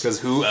 Yes. Because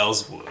who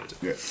else would?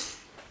 Yeah.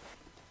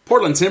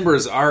 Portland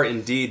Timbers are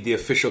indeed the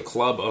official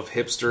club of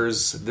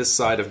hipsters this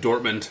side of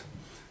Dortmund.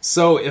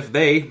 So if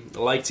they,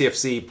 like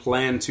TFC,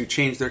 plan to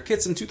change their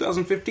kits in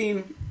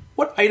 2015,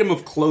 what item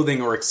of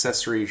clothing or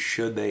accessory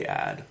should they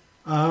add?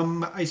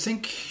 I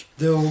think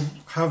they'll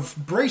have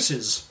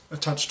braces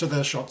attached to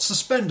their shorts.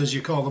 Suspenders,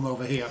 you call them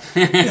over here.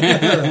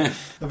 They're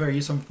very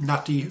some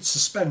nutty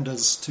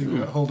suspenders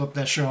to hold up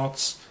their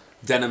shorts.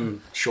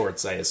 Denim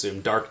shorts, I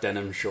assume. Dark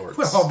denim shorts.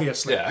 Well,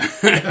 obviously.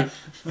 Yeah.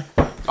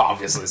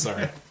 Obviously,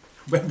 sorry.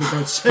 Without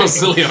How saying.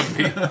 silly of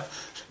me.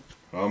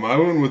 I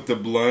went with the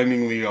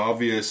blindingly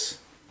obvious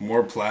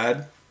more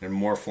plaid and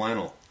more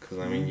flannel. Because,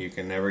 I mean, you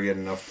can never get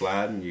enough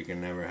plaid and you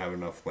can never have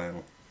enough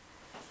flannel.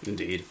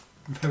 Indeed.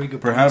 Very good.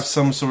 Perhaps points.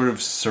 some sort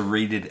of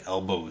serrated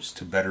elbows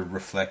to better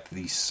reflect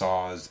the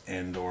saws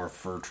and or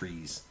fir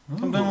trees.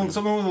 Something with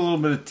a little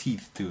bit of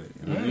teeth to it.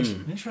 You know?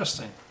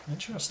 Interesting.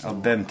 Al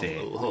dente.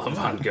 A little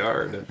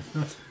avant-garde.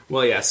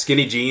 Well, yeah,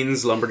 skinny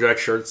jeans, lumberjack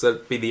shirts,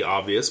 that'd be the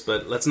obvious,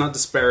 but let's not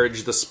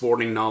disparage the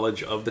sporting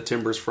knowledge of the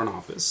Timbers front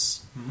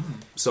office.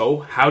 So,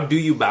 how do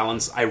you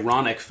balance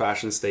ironic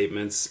fashion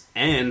statements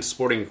and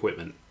sporting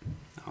equipment?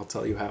 I'll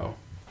tell you how.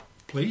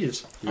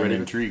 Please. I'm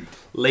intrigued.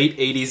 Late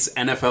 80s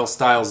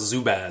NFL-style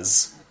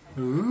Zubaz.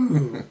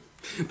 Ooh.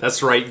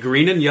 That's right,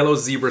 green and yellow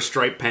zebra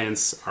stripe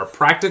pants are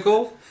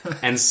practical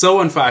and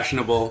so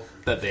unfashionable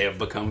that they have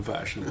become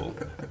fashionable.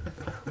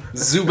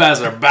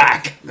 Zubaz are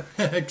back!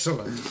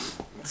 Excellent.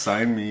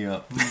 Sign me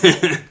up.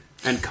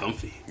 And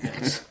comfy.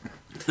 Yes.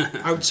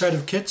 Outside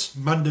of kits,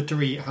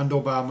 mandatory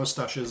handlebar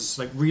mustaches,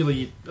 like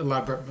really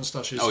elaborate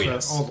mustaches Oh, for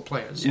yes. all the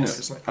players. Yes.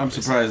 Obviously. I'm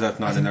surprised that's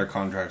not in their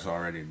contracts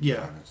already. To be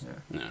Yeah. honest.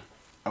 Yeah.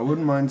 I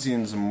wouldn't mind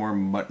seeing some more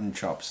mutton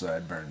chop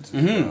sideburns.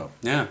 As well.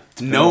 Yeah.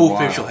 been a No while.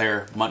 facial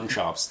hair, mutton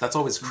chops. That's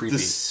always creepy. The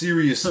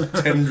serious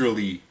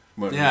tenderly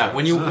mutton Yeah, chops.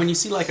 when you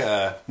see like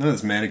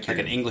That's manicured.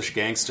 an English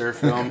gangster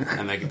film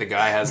and the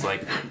guy has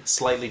like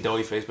slightly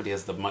doughy face but he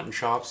has the mutton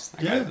chops.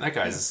 That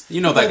guy's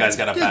that guy's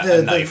got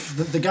a knife.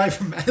 The guy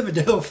from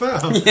Emmerdale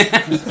Farm.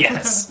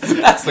 Yes.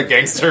 That's the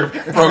gangster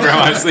program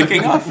I was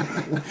thinking of.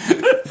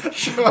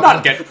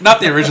 Not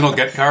the original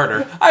Get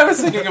Carter. I was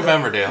thinking of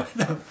Emmerdale.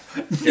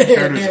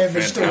 Carter's a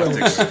Mr.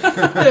 Wilkes.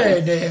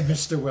 fantastic. Nay,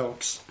 Mr.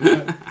 Wilkes.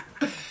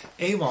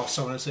 Amos,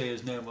 I want to say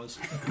his name was.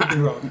 I could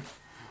be wrong.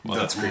 Well,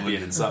 that's creepy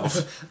in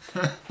itself.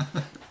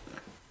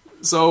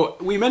 So,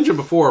 we mentioned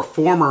before,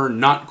 former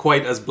not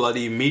quite as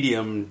bloody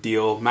medium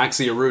deal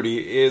Maxi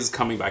Urruti is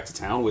coming back to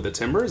town with the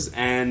Timbers,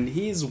 and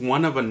he's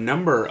one of a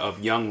number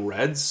of young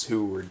Reds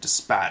who were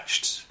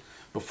dispatched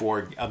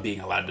before being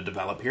allowed to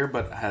develop here,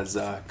 but has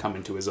come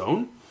into his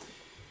own.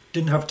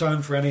 Didn't have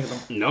time for any of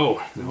them. No,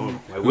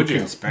 why would Who you?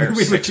 can spare We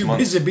were 6 too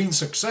months? busy being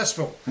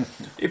successful.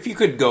 If you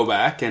could go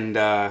back and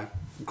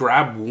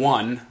grab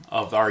one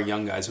of our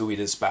young guys who we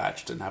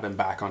dispatched and have him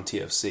back on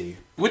TFC,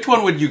 which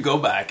one would you go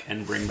back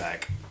and bring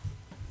back?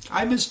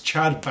 I miss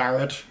Chad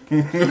Barrett.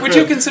 Would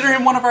you consider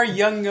him one of our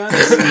young guns?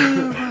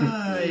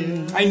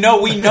 I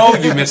know, we know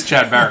you miss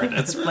Chad Barrett.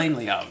 It's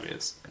plainly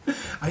obvious.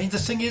 I mean, the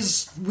thing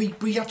is,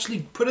 we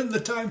actually put in the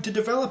time to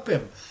develop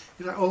him.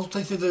 All the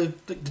way through the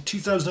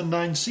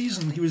 2009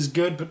 season, he was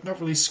good, but not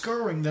really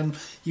scoring. Then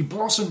he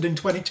blossomed in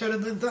 2010,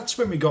 and then that's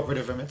when we got rid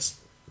of him.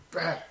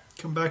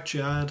 Come back,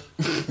 Chad.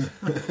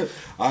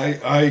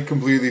 I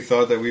completely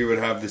thought that we would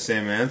have the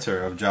same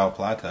answer of João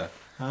Plata.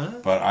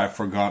 But I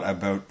forgot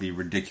about the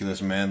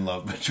ridiculous man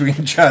love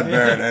between Chad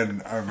Barrett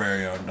and our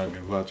very own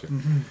Duncan Fletcher.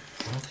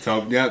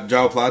 So, yeah,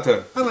 Joao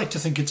Plata. I like to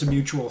think it's a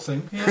mutual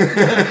thing. Yeah.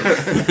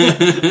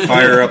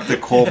 Fire up the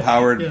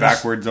coal-powered, Yes.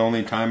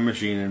 backwards-only time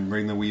machine and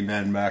bring the wee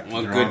man back to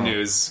Well, Toronto. good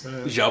news.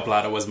 Joao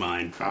Plata was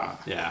mine.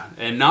 Yeah.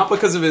 And not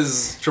because of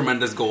his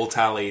tremendous goal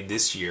tally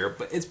this year,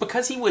 but it's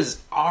because he was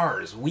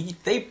ours.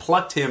 They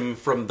plucked him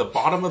from the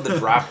bottom of the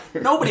draft.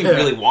 Nobody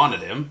really wanted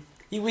him.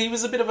 He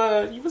was a bit of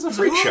a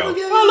freak show.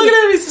 yeah. Oh, look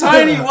at him, he's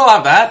tiny. We'll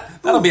have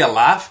that. That'll be a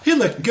laugh. He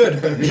looked good,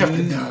 but we have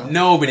to know.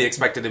 Nobody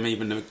expected him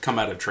even to come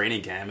out of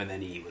training camp, and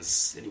then he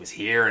was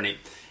here. And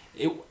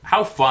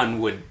how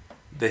fun would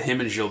him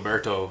and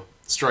Gilberto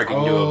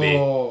striking duo be?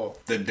 Oh,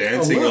 The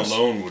dancing Oh, yes.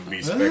 alone would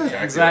be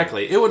spectacular.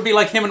 Exactly. It would be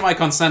like him and Mike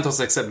Santos,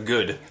 except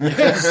good.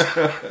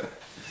 it'd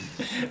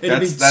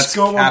be That's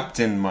score one.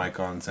 Captain Mike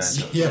on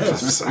Santos. Yeah,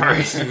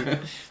 Sorry.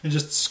 and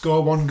just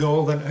score one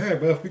goal. Then, hey,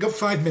 well, we got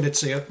 5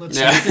 minutes here. Let's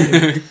Yeah. see what we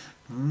do.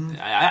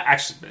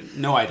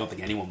 I don't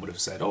think anyone would have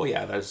said, "Oh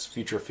yeah, there's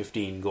future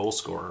 15 goal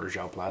scorer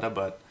Joao Plata,"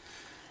 but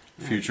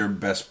Future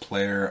best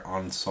player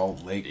on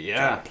Salt Lake.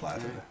 yeah, Joao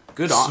Plata.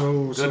 good on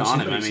So good on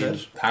him. somebody I mean,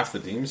 said. Half the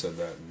team said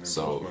that in their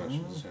So- both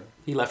matches. Yeah.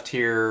 he left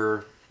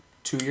here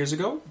 2 years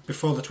ago.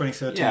 Before the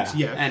 2013. Yeah,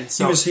 Yeah, and he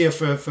so- was here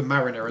for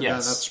Mariner, and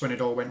Yes. then that's when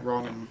it all went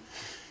wrong. And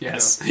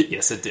Yes,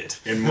 yes, it did.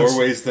 In more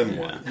ways than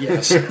one.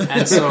 yes,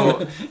 And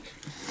so,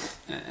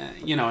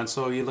 and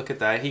so you look at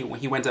that. He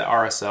went to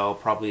RSL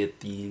probably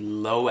at the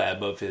low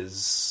ebb of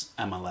his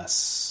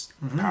MLS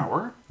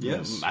power.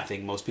 Yes. I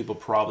think most people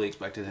probably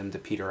expected him to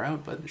peter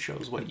out, but it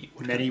shows what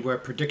many were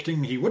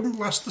predicting he wouldn't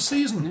last the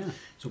season. Yeah.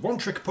 It's a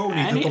one-trick pony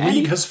And that the he-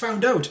 league has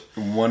found out.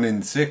 1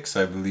 in 6,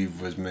 I believe,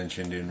 was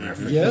mentioned in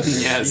reference.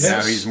 Yes, Yes.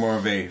 Now he's more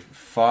of a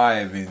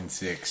 5 in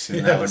 6,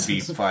 and that would Yes. be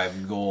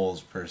 5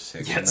 goals per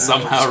 6. Yet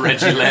somehow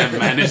Reggie Lamb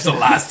managed to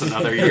last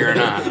another year and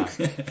a half.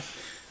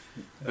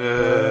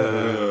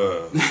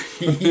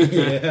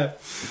 Yeah,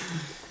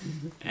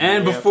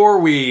 And before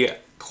we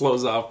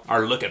close off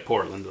our look at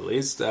Portland, at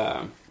least,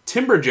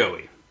 Timber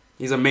Joey.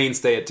 He's a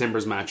mainstay at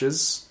Timbers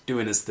matches,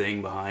 doing his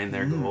thing behind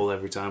their goal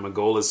every time a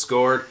goal is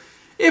scored.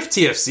 If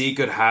TFC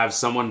could have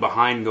someone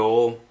behind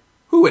goal,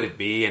 who would it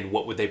be and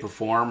what would they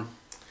perform?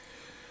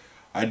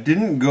 I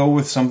didn't go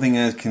with something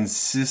as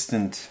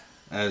consistent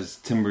as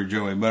Timber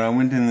Joey, but I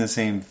went in the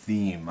same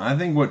theme. I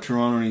think what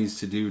Toronto needs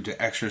to do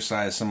to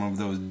exercise some of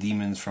those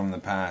demons from the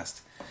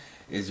past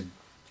is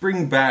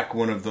bring back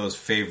one of those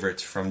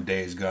favorites from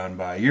days gone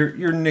by.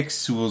 Your Nick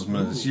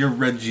Soulsmas, your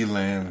Reggie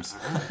Lambs.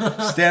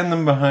 Stand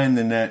them behind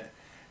the net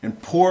and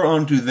pour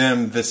onto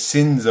them the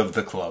sins of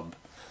the club.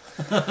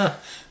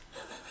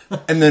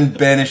 And then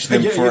banish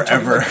them You're talking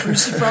forever. about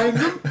crucifying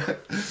them.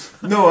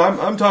 No,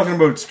 I'm talking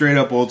about straight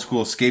up old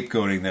school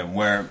scapegoating them,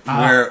 where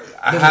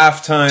a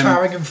halftime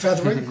Tarring and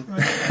feathering.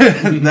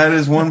 that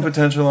is one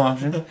potential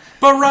option.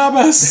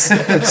 Barabbas!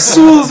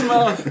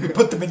 Soulsma!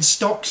 Put them in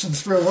stocks and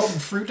throw rotten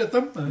fruit at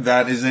them.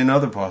 That is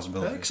another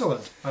possibility.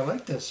 Excellent. I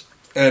like this.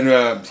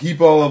 And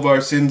heap all of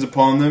our sins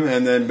upon them,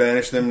 and then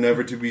banish them,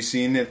 never to be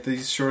seen at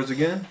these shores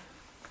again.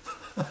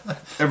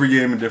 Every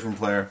game a different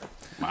player.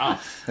 Wow.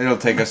 It'll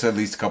take us at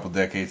least a couple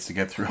decades to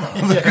get through all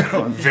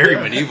that. Very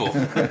medieval.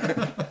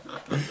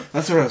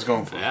 That's what I was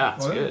going for. Yeah,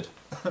 it's good.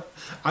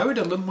 I went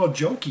a little more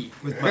jokey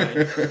with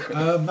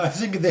mine. I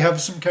think they have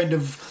some kind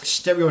of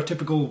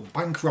stereotypical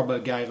bank robber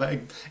guy,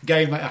 like a guy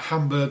in like a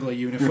Hamburglar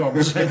uniform,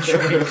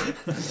 essentially.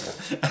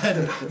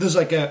 And there's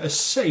like a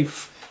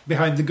safe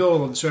behind the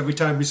goal, and so every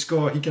time we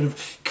score, he kind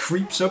of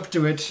creeps up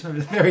to it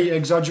very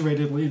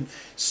exaggeratedly and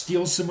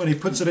steals some money,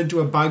 puts it into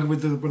a bag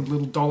with a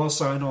little dollar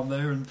sign on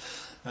there, and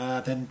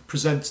then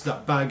presents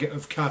that bag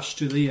of cash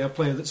to the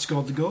player that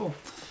scored the goal.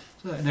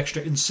 So an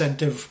extra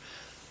incentive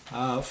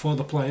for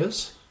the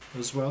players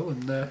as well.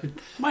 And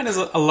Mine is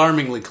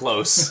alarmingly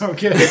close,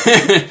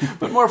 okay,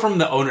 but more from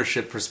the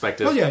ownership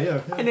perspective. oh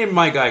yeah. I named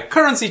my guy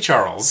Currency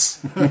Charles.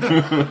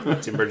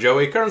 Timber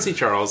Joey, Currency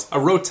Charles, a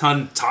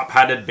rotund,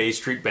 top-hatted Bay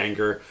Street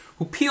banker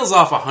who peels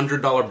off a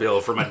 $100 bill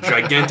from a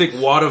gigantic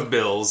wad of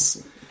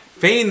bills,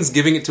 feigns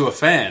giving it to a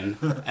fan,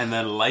 and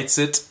then lights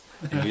it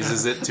and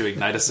uses it to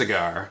ignite a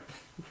cigar,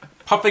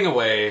 puffing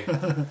away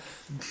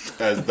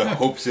As the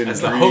hopes and as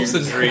dreams. the hopes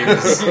and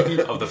dreams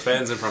of the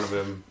fans in front of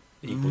him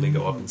equally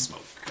go up in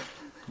smoke.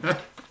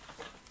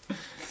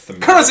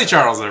 Currency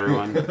Charles,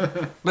 everyone.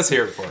 Let's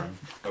hear it for him.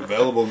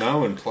 Available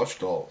now in plush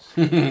dolls.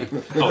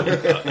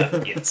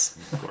 Oh, yes,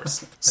 of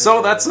course.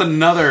 So that's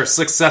another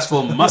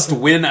successful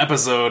must-win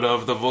episode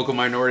of the Vocal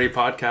Minority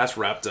Podcast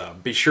wrapped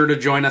up. Be sure to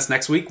join us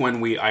next week when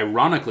we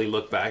ironically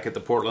look back at the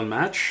Portland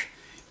match,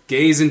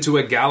 gaze into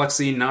a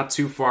galaxy not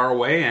too far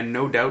away, and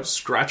no doubt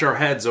scratch our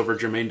heads over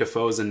Jermaine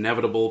Defoe's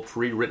inevitable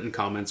pre-written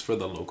comments for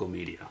the local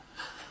media.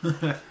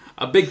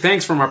 A big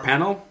thanks from our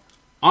panel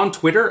on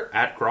Twitter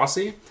at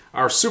Grossi,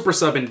 our super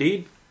sub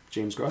indeed,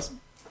 James Grossi.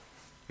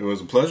 It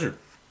was a pleasure.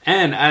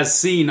 And as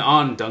seen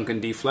on Duncan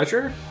D.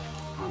 Fletcher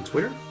on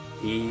Twitter,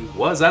 he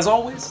was, as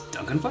always,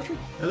 Duncan Fletcher.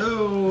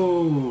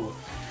 Hello.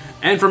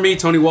 And for me,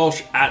 Tony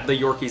Walsh, at the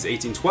Yorkies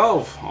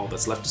 1812, all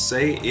that's left to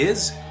say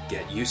is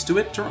get used to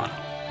it, Toronto.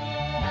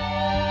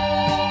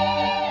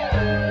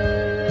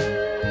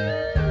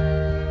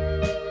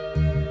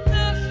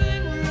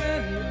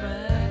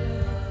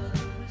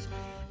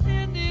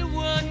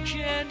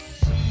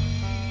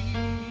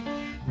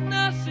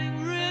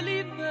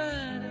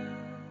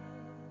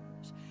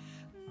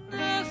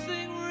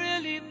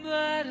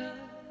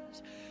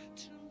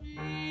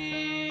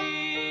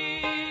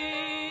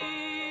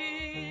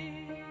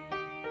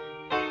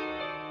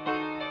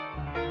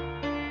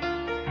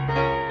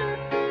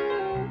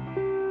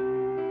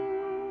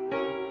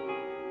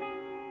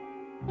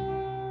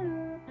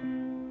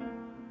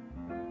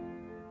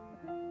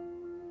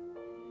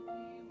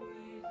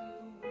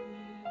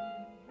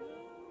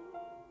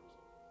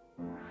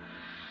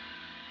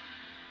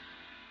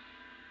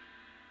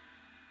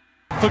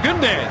 for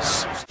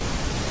goodness.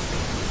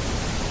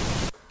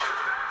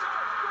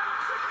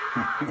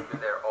 Been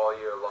there all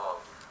year long.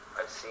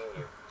 I've seen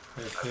you.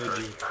 I've heard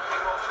you.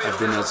 I've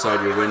been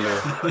outside your window.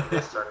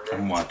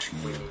 I'm watching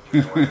you.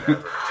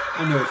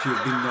 I know if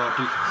you've been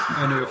naughty.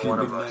 I know if you've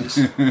been nice.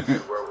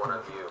 We're one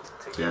of you. You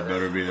Together.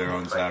 better be there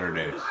on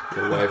Saturday.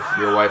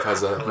 Your wife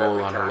has a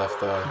mole on her left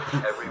thigh.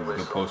 Every The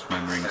whistle.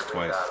 postman rings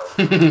twice.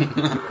 Bring your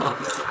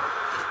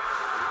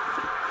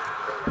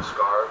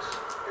scarves,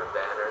 your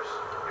banners,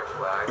 your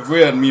flags. If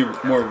we had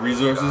more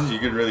resources, you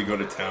could really go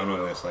to town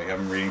on this. Like,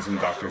 I'm reading some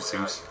Dr.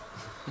 Seuss.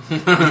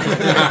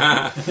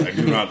 I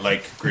do not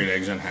like green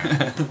eggs and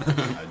ham.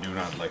 I do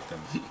not like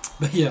them.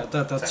 But yeah,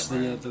 that's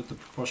the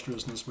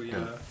preposterousness we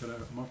got out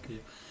of mock here.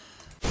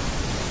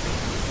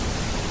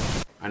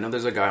 I know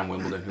there's a guy in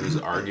Wimbledon who's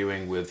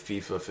arguing with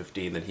FIFA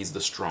 15 that he's the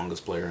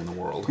strongest player in the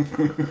world.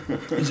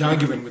 He's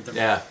arguing with them.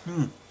 Yeah.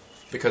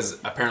 Because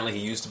apparently he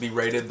used to be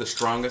rated the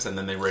strongest, and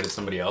then they rated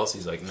somebody else.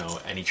 He's like, no,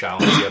 and he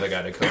challenged the other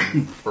guy to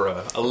come for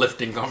a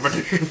lifting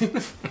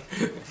competition.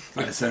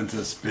 I sent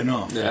a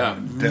spin-off. Yeah.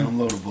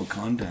 Downloadable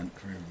content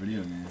for a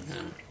video game.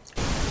 Yeah.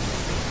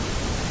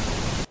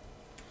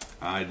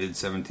 I did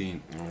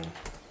 17.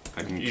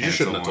 I can You just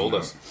shouldn't have cancel told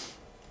one us.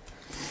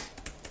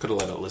 Could have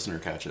let a listener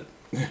catch it.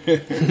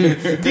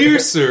 Dear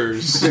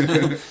sirs,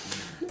 now.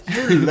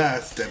 Your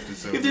last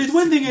episode. if there's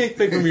one thing I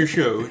expect from your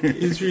show,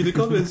 it's for the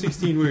call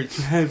 16 words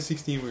to have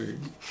 16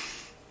 words.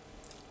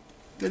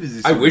 That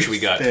is I wish we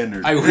got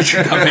standard. I wish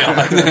we got mail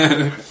like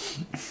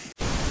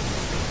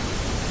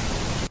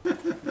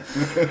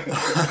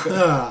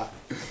that.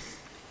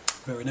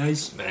 Very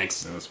nice.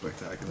 Thanks. That was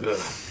spectacular.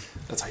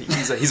 That's how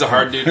he's a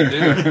hard dude to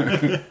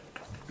do.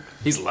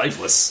 He's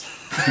lifeless.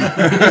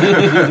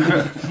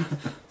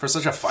 For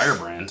such a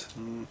firebrand.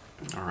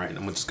 All right,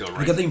 then we'll just go I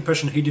right. get the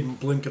impression he didn't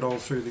blink at all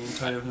through the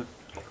entire...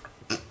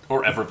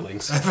 Or ever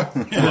blinks.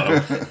 Hello.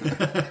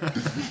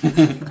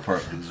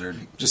 Part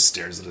lizard. Just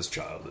stares at his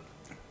child.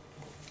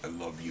 I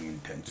love you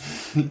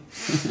intensely.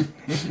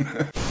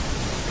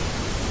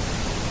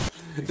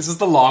 This is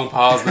the long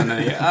pause, and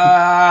then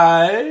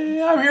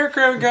I'm here,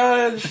 Craven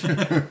Cottage.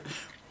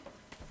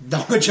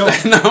 Not much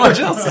else. Not much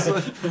else.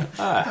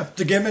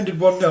 The game ended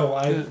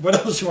 1-0. What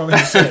else do you want me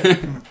to say?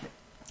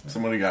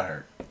 Somebody got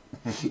hurt.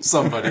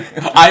 Somebody.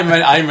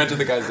 I meant to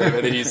the guy's name,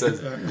 and he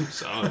says,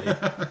 somebody.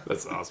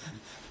 That's awesome.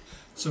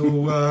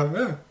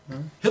 So,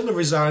 Hitler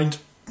resigned.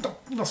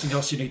 Nothing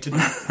else you need to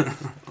know.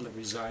 Hitler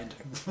resigned.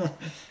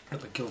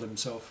 Hitler killed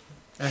himself.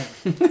 I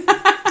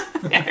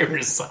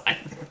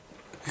resign.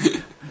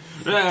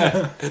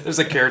 There's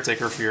a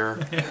caretaker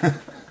fear.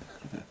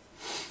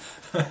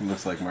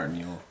 Looks like Martin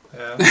Yule.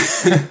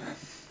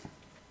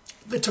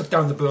 They took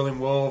down the Berlin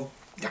Wall.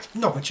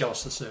 Not much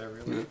else to say,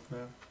 really.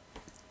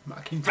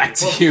 Mark Back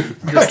to you,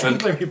 Kristen.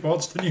 Hinkley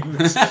reports the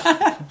news.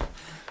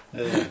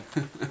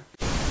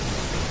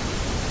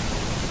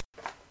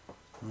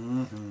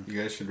 You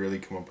guys should really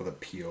come up with a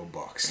P.O.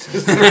 box.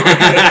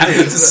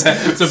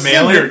 It's a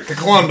mailer. The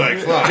Klondike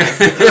 5.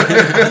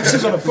 This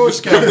is on a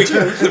postcard,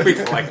 too. We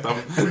collect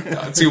them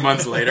 2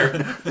 months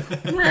later.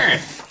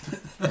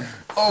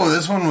 Oh,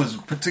 this one was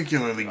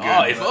particularly good.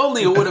 Oh, if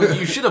only it would have.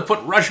 You should have put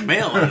Rush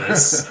Mail in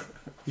this.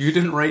 You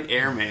didn't write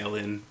Airmail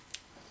in.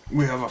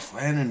 We have a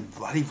fan in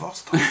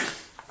Vladivostok.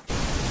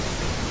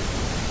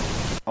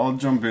 I'll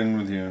jump in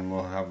with you and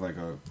we'll have like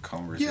a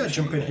conversation. Yeah,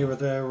 jump in here or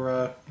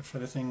there if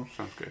anything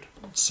Sounds good.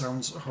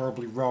 sounds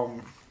horribly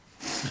wrong.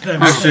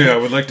 Actually, I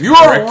would like to You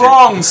are correct it.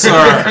 wrong,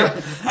 sir.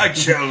 I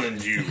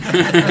challenge you.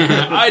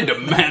 I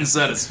demand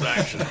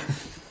satisfaction.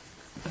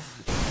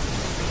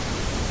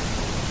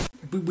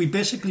 We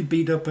basically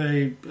beat up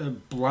a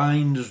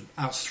blind,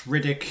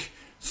 arthritic,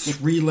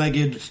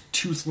 three-legged,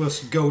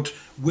 toothless goat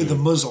with a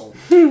muzzle.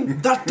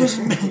 That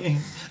doesn't mean...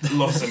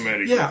 Los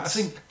Americans. Yeah, I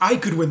think I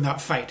could win that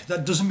fight.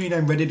 That doesn't mean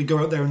I'm ready to go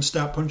out there and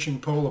start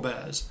punching polar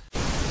bears.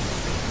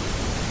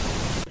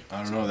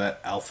 I don't know, that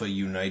Alpha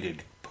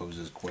United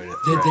poses quite a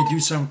They threat. do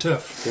sound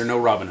tough. They're no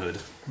Robin Hood.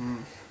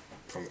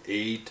 From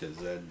A to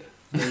Z.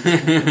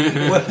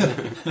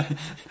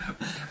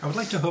 I would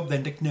like to hope their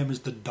nickname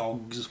is the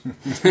Dogs.